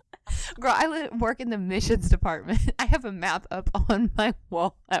 Girl, I work in the missions department. I have a map up on my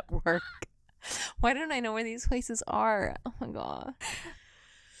wall at work. Why don't I know where these places are? Oh my god.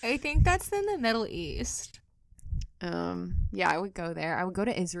 I think that's in the Middle East. Yeah, I would go there. I would go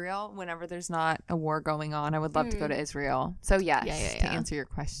to Israel whenever there's not a war going on. I would love to go to Israel. So yes, to answer your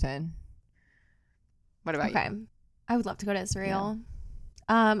question. What about you? I would love to go to Israel.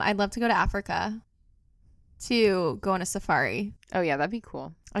 Yeah. I'd love to go to Africa to go on a safari. Oh yeah, that'd be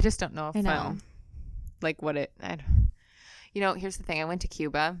cool. I just don't know if here's the thing. I went to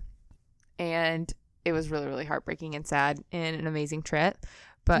Cuba and it was really, really heartbreaking and sad and an amazing trip.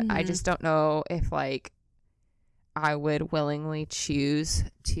 But I just don't know if like I would willingly choose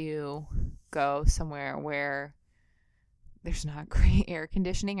to go somewhere where there's not great air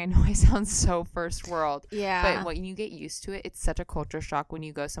conditioning. I know I sound so first world. Yeah. But when you get used to it, it's such a culture shock when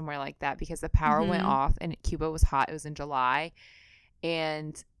you go somewhere like that because the power went off and Cuba was hot. It was in July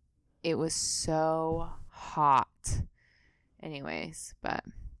and it was so hot. Anyways, but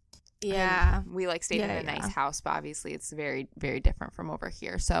yeah, we like stayed in a nice house, but obviously it's very, very different from over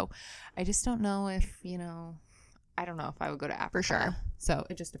here. So I just don't know if, I don't know if I would go to Africa. For sure. So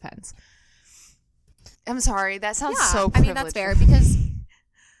it just depends. I'm sorry. That sounds so privileged. I mean, that's fair because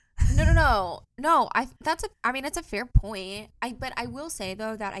no. It's a fair point. But I will say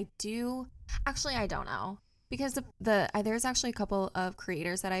though that I don't know because there's actually a couple of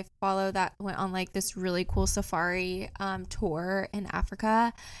creators that I follow that went on like this really cool safari tour in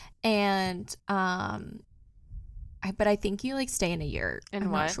Africa, and but I think you like stay in a yurt.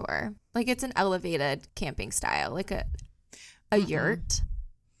 I'm not sure. Like it's an elevated camping style, like a yurt.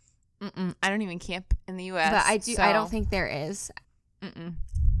 I don't even camp in the U.S. But I do. So. I don't think there is.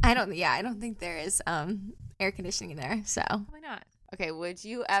 I don't think there is air conditioning there. So why not? Okay. Would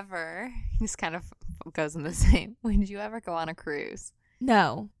you ever? This kind of goes in the same. Would you ever go on a cruise?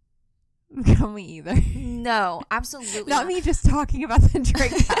 No. No, me either. No, absolutely not me. Just talking about the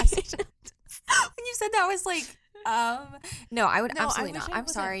Drake Passage. When you said that, I was like, no, I would absolutely not. I'm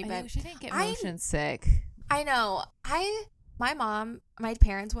sorry, but I wish I didn't get motion sick. I know. My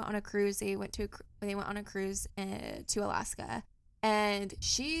parents went on a cruise. They went on a cruise to Alaska, and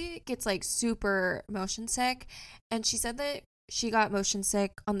she gets like super motion sick, and she said that she got motion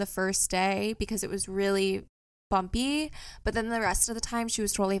sick on the first day because it was really bumpy, but then the rest of the time she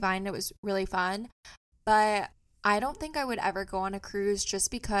was totally fine. It was really fun, but I don't think I would ever go on a cruise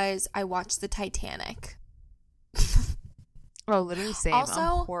just because I watched the Titanic. Oh, literally same. Also,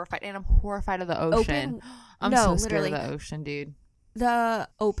 I'm horrified. And I'm horrified of the ocean. I'm so scared of the ocean, dude. The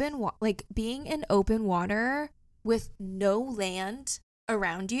like being in open water with no land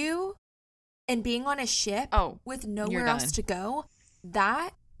around you and being on a ship with nowhere else to go,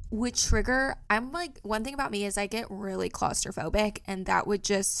 that would trigger. I'm like, one thing about me is I get really claustrophobic, and that would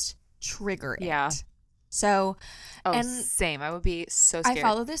just trigger it. Yeah. So, and same. I would be so scared. I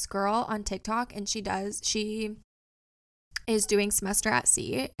follow this girl on TikTok, and she is doing semester at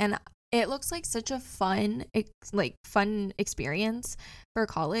sea, and it looks like such a fun experience for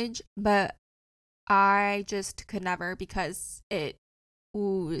college, but I just could never, because it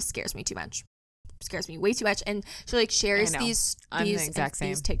scares me too much. Scares me way too much. And she like shares these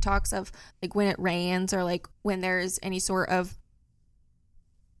TikToks of like when it rains, or like when there's any sort of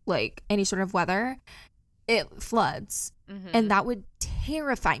weather, it floods. Mm-hmm. And that would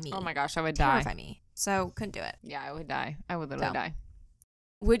terrify me. Oh my gosh, I would die. Terrify me. So couldn't do it. Yeah, I would die. I would literally die.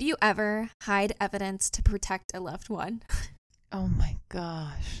 Would you ever hide evidence to protect a loved one? Oh my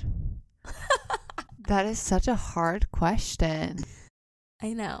gosh. That is such a hard question.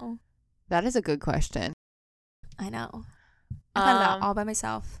 I know. That is a good question. I know. I thought of that all by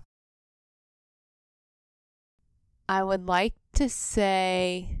myself. I would like to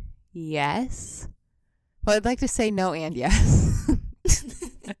say yes, but I'd like to say no and yes.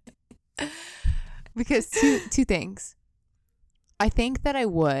 Because two things. I think that I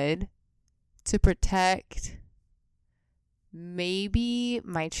would, to protect maybe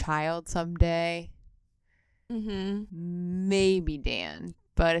my child someday. Mm-hmm. Maybe Dan.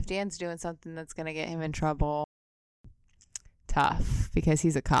 But if Dan's doing something that's going to get him in trouble, tough, because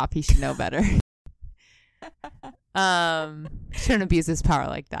he's a cop. He should know better. Shouldn't abuse his power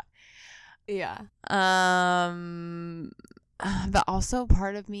like that. Yeah. But also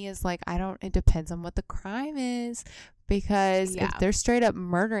part of me is like, it depends on what the crime is, because if they're straight up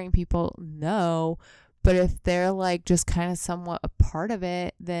murdering people, no. But if they're like just kind of somewhat a part of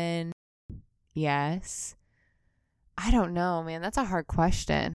it, then yes. I don't know, man. That's a hard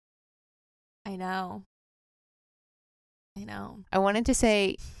question. I know. I wanted to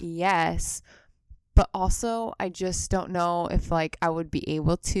say yes, but also I just don't know if like I would be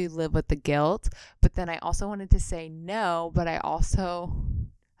able to live with the guilt. But then I also wanted to say no, but I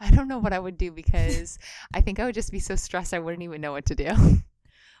don't know what I would do, because I think I would just be so stressed I wouldn't even know what to do.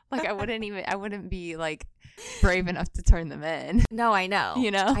 Like I wouldn't be like brave enough to turn them in. No, I know.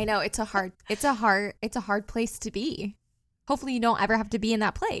 I know it's a hard place to be. Hopefully you don't ever have to be in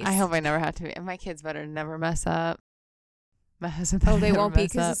that place. I hope I never have to be. And my kids better never mess up. My husband better they won't be,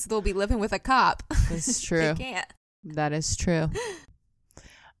 because they'll be living with a cop. It's true. They can't. That is true.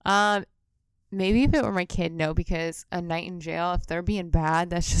 Maybe if it were my kid, no, because a night in jail, if they're being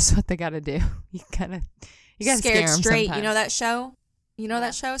bad, that's just what they got to do. You gotta Scared Straight. Sometimes. You know that show?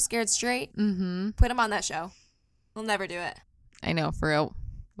 That show, Scared Straight? Mm-hmm. Put them on that show. We'll never do it. I know, for real.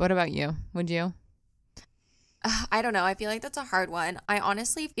 What about you? Would you? I don't know. I feel like that's a hard one. I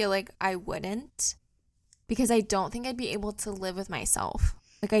honestly feel like I wouldn't, because I don't think I'd be able to live with myself.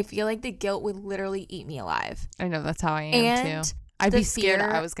 Like, I feel like the guilt would literally eat me alive. I know, that's how I am too. I'd be scared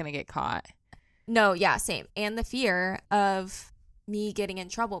I was going to get caught. No, yeah, same. And the fear of me getting in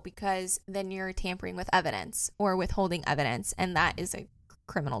trouble, because then you're tampering with evidence or withholding evidence, and that is a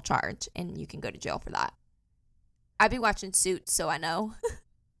criminal charge, and you can go to jail for that. I'd be watching Suits, so I know.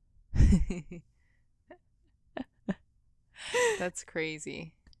 That's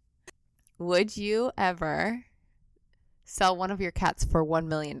crazy. Would you ever sell one of your cats for $1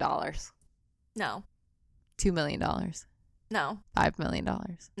 million? No. $2 million? No. $5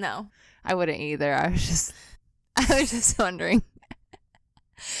 million? No. I wouldn't either. I was just wondering.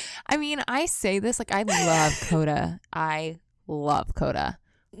 I mean, I say this like I love Coda. I love Coda.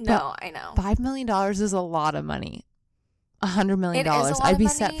 No, I know. $5 million is a lot of money. $100 million. I'd be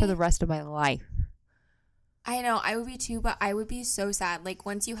set for the rest of my life. I know, I would be too, but I would be so sad. Like,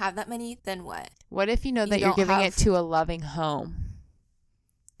 once you have that money, then what? What if you know that you're giving it to a loving home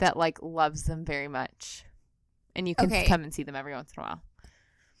that, like, loves them very much, and you can come and see them every once in a while?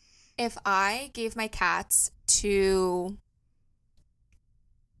 If I gave my cats to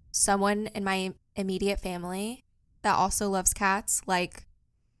someone in my immediate family that also loves cats, like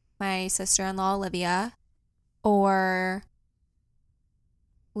my sister-in-law, Olivia, or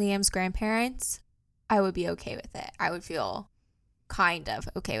Liam's grandparents, I would be okay with it. I would feel kind of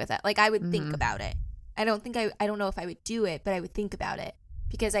okay with it. Like, I would think about it. I don't know if I would do it, but I would think about it,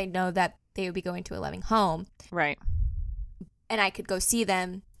 because I know that they would be going to a loving home. Right. And I could go see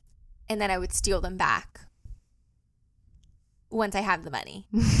them, and then I would steal them back once I have the money.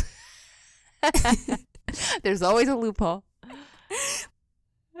 There's always a loophole.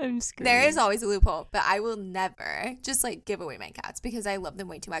 I'm screwed. There is always a loophole, but I will never just like give away my cats because I love them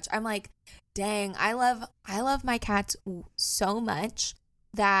way too much. I'm like, dang, I love my cats so much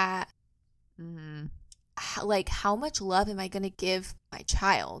that like how much love am I going to give my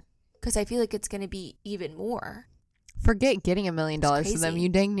child? Because I feel like it's going to be even more. Forget getting $1 million to them. You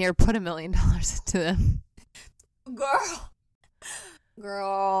dang near put $1 million into them.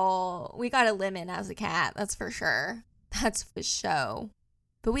 Girl, we got a lemon as a cat. That's for sure. That's for show.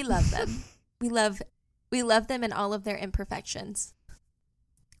 But we love them. we love them in all of their imperfections.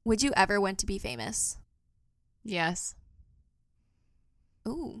 Would you ever want to be famous? Yes.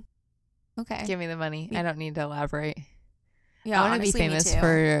 Ooh. Okay. Give me the money. I don't need to elaborate. Yeah, I want to be famous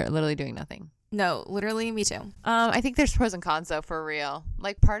for literally doing nothing. No, literally me too. I think there's pros and cons though, for real.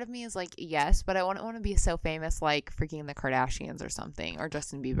 Like part of me is like, yes, but I wouldn't want to be so famous like freaking the Kardashians or something, or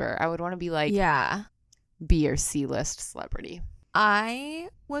Justin Bieber. I would want to be like, be your C-list celebrity. I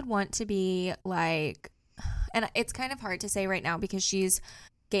would want to be like, and it's kind of hard to say right now because she's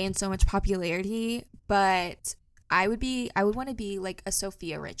gained so much popularity, but I would want to be like a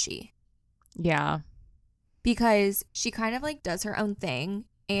Sophia Richie. Yeah. Because she kind of like does her own thing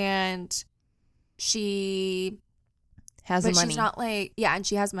and she has money. She's not like, and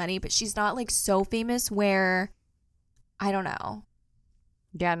she has money, but she's not like so famous where, I don't know.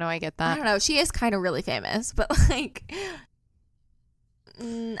 Yeah, no, I get that. I don't know. She is kind of really famous, but like,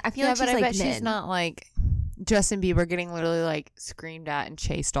 I feel like she's I like bet she's not like Justin Bieber getting literally like screamed at and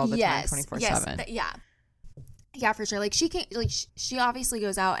chased all the time 24/7. Yeah, for sure. Like she can't, like she obviously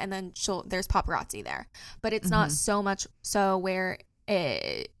goes out and then there's paparazzi there, but it's not so much so where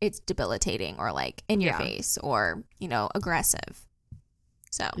it's debilitating or like in your face or, you know, aggressive.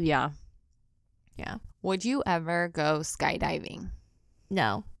 So yeah. Would you ever go skydiving?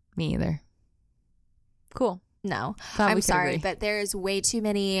 No. Me either. Cool. No. I'm sorry, but there is way too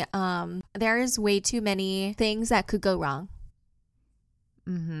many things that could go wrong.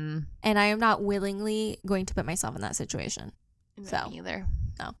 And I am not willingly going to put myself in that situation. No, me either.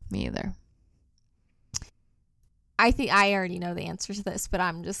 No. Me either. I think I already know the answer to this, but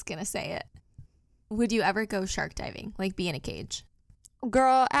I'm just going to say it. Would you ever go shark diving? Like be in a cage?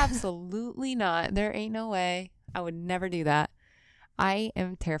 Girl, absolutely not. There ain't no way. I would never do that. I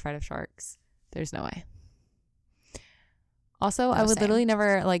am terrified of sharks. There's no way. Also, I would literally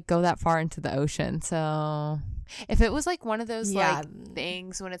never like go that far into the ocean. So if it was like one of those like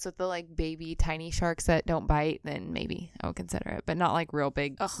things when it's with the like baby tiny sharks that don't bite, then maybe I would consider it. But not like real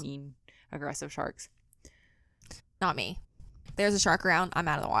big, mean, aggressive sharks. Not me. There's a shark around, I'm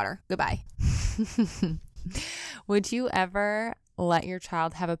out of the water. Goodbye. Would you ever let your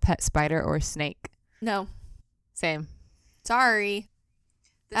child have a pet spider or snake? No. Same. Sorry.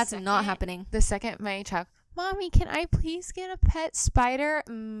 That's not happening. The second my child, Mommy, can I please get a pet spider?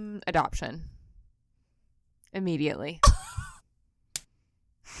 Adoption. Immediately.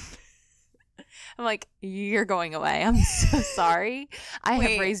 I'm like, you're going away. I'm so sorry. I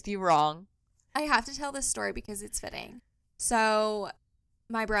have raised you wrong. I have to tell this story because it's fitting. So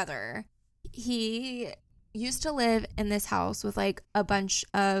my brother, he used to live in this house with like a bunch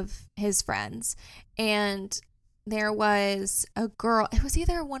of his friends, and there was a girl. It was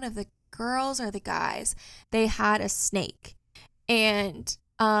either one of the girls or the guys. They had a snake, and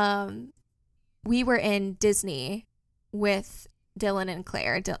we were in Disney with Dylan and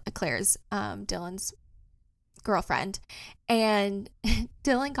Claire. Claire's Dylan's girlfriend, and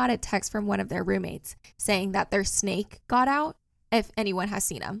Dylan got a text from one of their roommates saying that their snake got out, if anyone has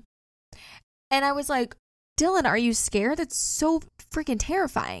seen him. And I was like, Dylan, are you scared? That's so freaking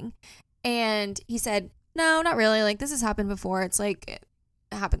terrifying. And he said, no, not really. Like, this has happened before. It's like, it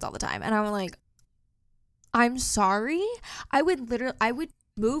happens all the time. And I'm like, I'm sorry. I would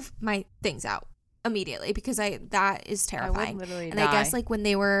move my things out immediately because that is terrifying. I would literally and die. I guess like when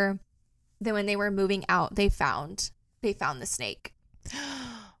they were moving out, they found the snake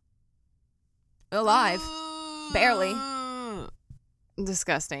alive, barely.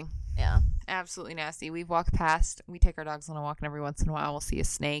 Disgusting. Yeah, absolutely nasty. We take our dogs on a walk, and every once in a while we'll see a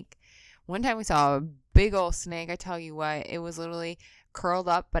snake. One time we saw a big old snake. I tell you what, it was literally curled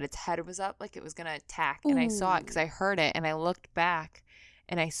up, but its head was up like it was gonna attack. And I saw it because I heard it, and I looked back,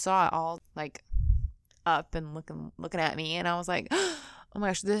 and I saw it all like up and looking at me, and I was like, oh my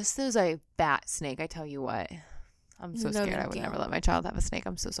gosh, this is a bat snake. I tell you what, I'm so scared. I would never let my child have a snake.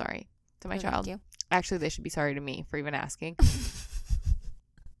 I'm so sorry to my child. Actually, they should be sorry to me for even asking.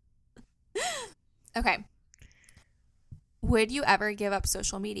 Okay. Would you ever give up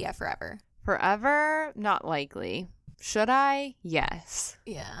social media forever? Forever? Not likely. Should I? Yes.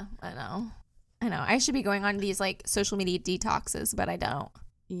 Yeah, I know. I should be going on these like social media detoxes, but I don't.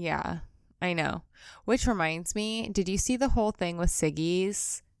 Yeah, I know. Which reminds me, did you see the whole thing with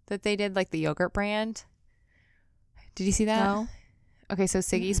Siggy's that they did, like the yogurt brand? Did you see that? No. Okay, so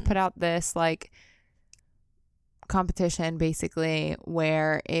Siggy's put out this like competition basically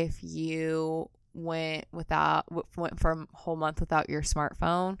where if you went for a whole month without your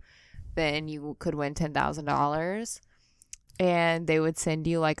smartphone, then you could win $10,000. And they would send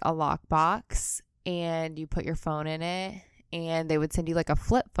you like a lockbox and you put your phone in it, and they would send you like a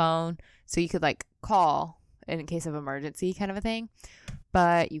flip phone so you could like call in case of emergency kind of a thing.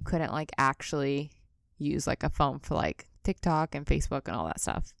 But you couldn't like actually use like a phone for like TikTok and Facebook and all that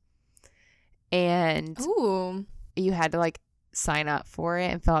stuff. And Ooh. you had to like sign up for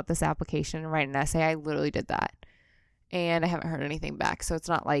it and fill out this application and write an essay. I literally did that. And I haven't heard anything back, so it's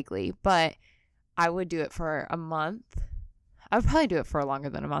not likely. But I would do it for a month. I would probably do it for longer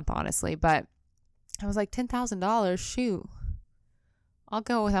than a month, honestly. But I was like, $10,000, shoot. I'll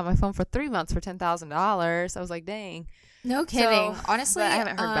go without my phone for 3 months for $10,000. I was like, dang. No kidding. So, honestly, I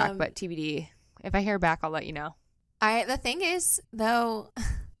haven't heard back, but TBD. If I hear back, I'll let you know. The thing is, though,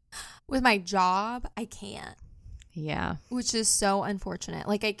 with my job, I can't. Yeah. Which is so unfortunate.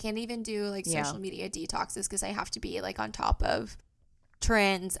 Like, I can't even do like social media detoxes because I have to be like on top of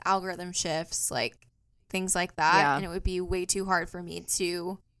trends, algorithm shifts, like things like that. Yeah. And it would be way too hard for me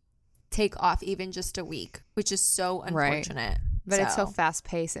to take off even just a week, which is so unfortunate. Right. But it's so fast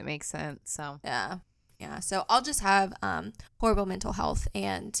paced, it makes sense. So yeah. So I'll just have horrible mental health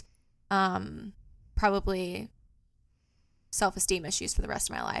and probably self-esteem issues for the rest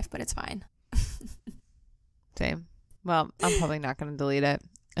of my life, but it's fine. Same. Well, I'm probably not going to delete it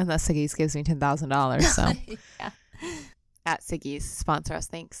unless Siggy's gives me $10,000. So yeah. At Siggy's, sponsor us,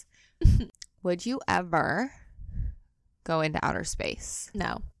 thanks. Would you ever go into outer space?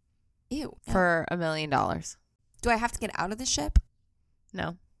 No. Ew. No. For $1 million? Do I have to get out of the ship?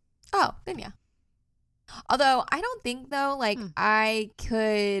 No. Oh, then yeah. Although I don't think though, like I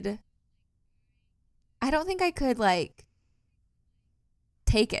don't think I could like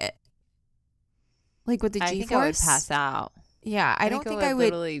take it. Like with the G-force. I think I would pass out. Yeah, I don't think I would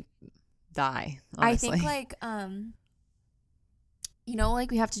literally die, honestly. I think like you know, like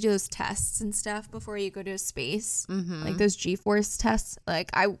we have to do those tests and stuff before you go to space. Mm-hmm. Like those G-force tests.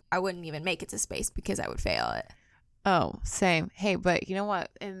 Like I wouldn't even make it to space because I would fail it. Oh, same. Hey, but you know what?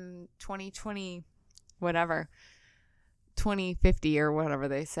 In 2020, whatever, 2050 or whatever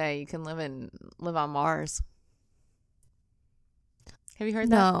they say, you can live on Mars. Have you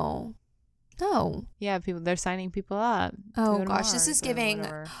heard that? No. Yeah, they're signing people up. Oh gosh, this is giving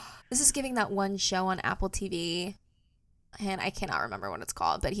that one show on Apple TV, and I cannot remember what it's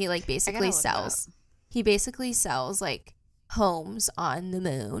called, but he like basically sells like homes on the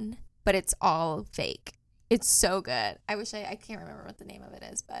moon, but it's all fake. It's so good. I can't remember what the name of it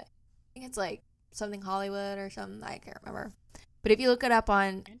is, but I think it's like something Hollywood or something. I can't remember. But if you look it up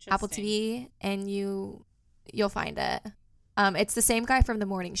on Apple TV and you'll find it. It's the same guy from The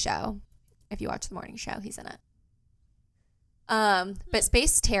Morning Show. If you watch The Morning Show, he's in it. But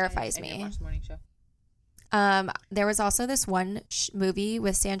space terrifies me. I didn't watch The Morning Show. There was also this one movie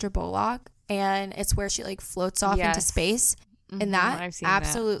with Sandra Bullock, and it's where she like floats off into space. And that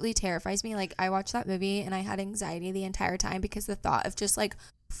absolutely terrifies me. Like I watched that movie and I had anxiety the entire time because the thought of just like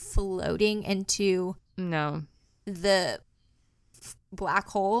floating into the black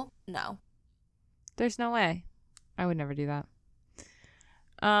hole. No. There's no way. I would never do that.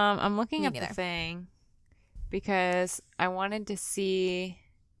 I'm looking up the thing because I wanted to see,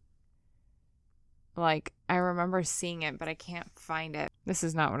 like, I remember seeing it, but I can't find it. This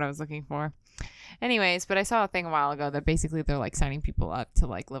is not what I was looking for. Anyways, but I saw a thing a while ago that basically they're like signing people up to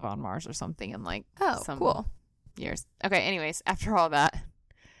like live on Mars or something in like some cool years. Okay, anyways, after all that,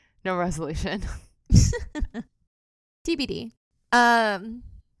 no resolution. TBD.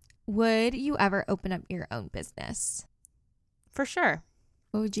 Would you ever open up your own business? For sure.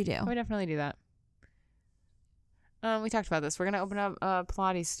 What would you do? I would definitely do that. We talked about this. We're going to open up a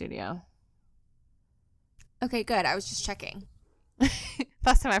Pilates studio. Okay, good. I was just checking.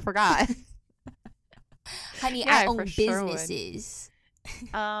 Last time I forgot. Honey, I own businesses.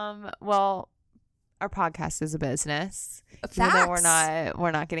 Well, our podcast is a business. Facts. Even though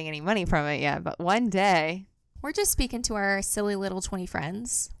we're not getting any money from it yet, but one day we're just speaking to our silly little 20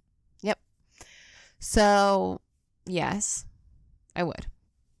 friends. Yep. So, yes, I would.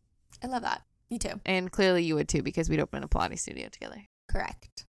 I love that. Me too. And clearly you would too, because we'd open a Pilates studio together.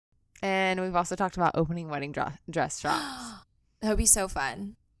 Correct. And we've also talked about opening wedding dress shops. That would be so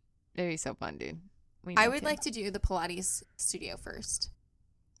fun. It'd be so fun, dude. I would like to do the Pilates studio first.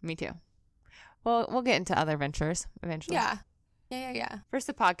 Me too. Well, we'll get into other ventures eventually. Yeah. Yeah. First,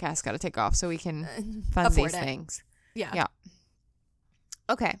 the podcast got to take off so we can fund Afford these it. things. Yeah.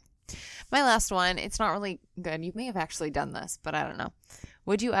 Okay. My last one, it's not really good. You may have actually done this, but I don't know.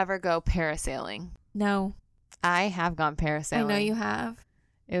 Would you ever go parasailing? No. I have gone parasailing. I know you have.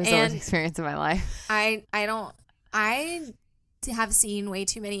 It was the worst experience of my life. I have seen way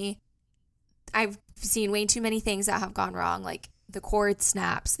too many. I've seen way too many things that have gone wrong. Like the cord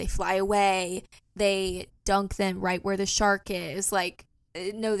snaps, they fly away, they dunk them right where the shark is. Like,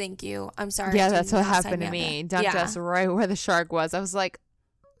 no, thank you. I'm sorry. Yeah, that's what happened to me. Dunked us right where the shark was. I was like,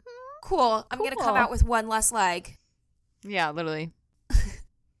 cool. I'm going to come out with one less leg. Yeah, literally.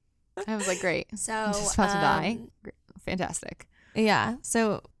 I was like, great. So, I'm just about to die. Great. Fantastic. Yeah.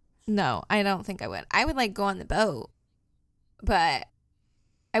 So, no, I don't think I would. I would like go on the boat, but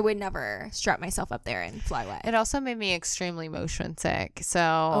I would never strap myself up there and fly away. It also made me extremely motion sick. So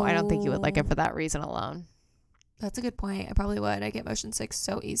I don't think you would like it for that reason alone. That's a good point. I probably would. I get motion sick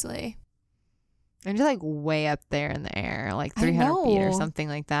so easily. And you're like way up there in the air, like 300 feet or something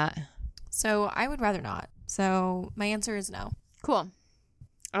like that. So I would rather not. So my answer is no. Cool.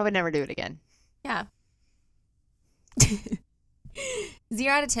 I would never do it again. Yeah.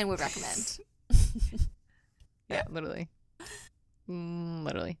 0 out of 10 would recommend. Yeah, literally.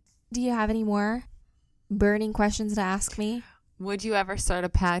 Literally. Do you have any more burning questions to ask me? Would you ever start a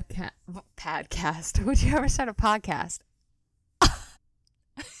podcast? Would you ever start a podcast?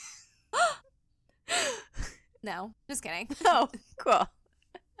 No, just kidding. Oh, cool.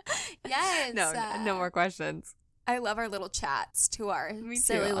 Yes. No more questions. I love our little chats to our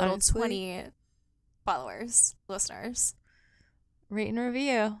silly too, little honestly. 20 followers, listeners. Rate and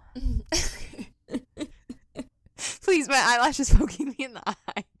review. Please, my eyelash is poking me in the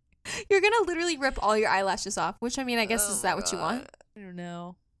eye. You're going to literally rip all your eyelashes off, which I mean, I guess is that what you want? I don't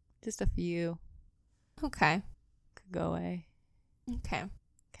know. Just a few. Okay. Could go away. Okay.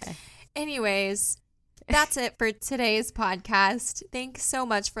 Okay. Anyways, that's it for today's podcast. Thanks so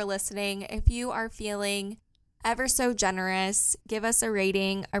much for listening. If you are feeling ever so generous, give us a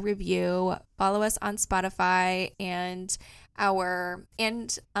rating, a review, follow us on Spotify and Apple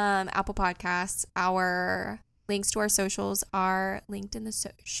Podcasts. Our links to our socials are linked in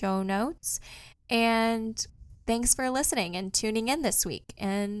the show notes. And thanks for listening and tuning in this week.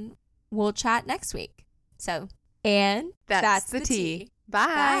 And we'll chat next week. So, and that's the tea.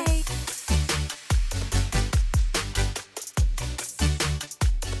 Bye. Bye.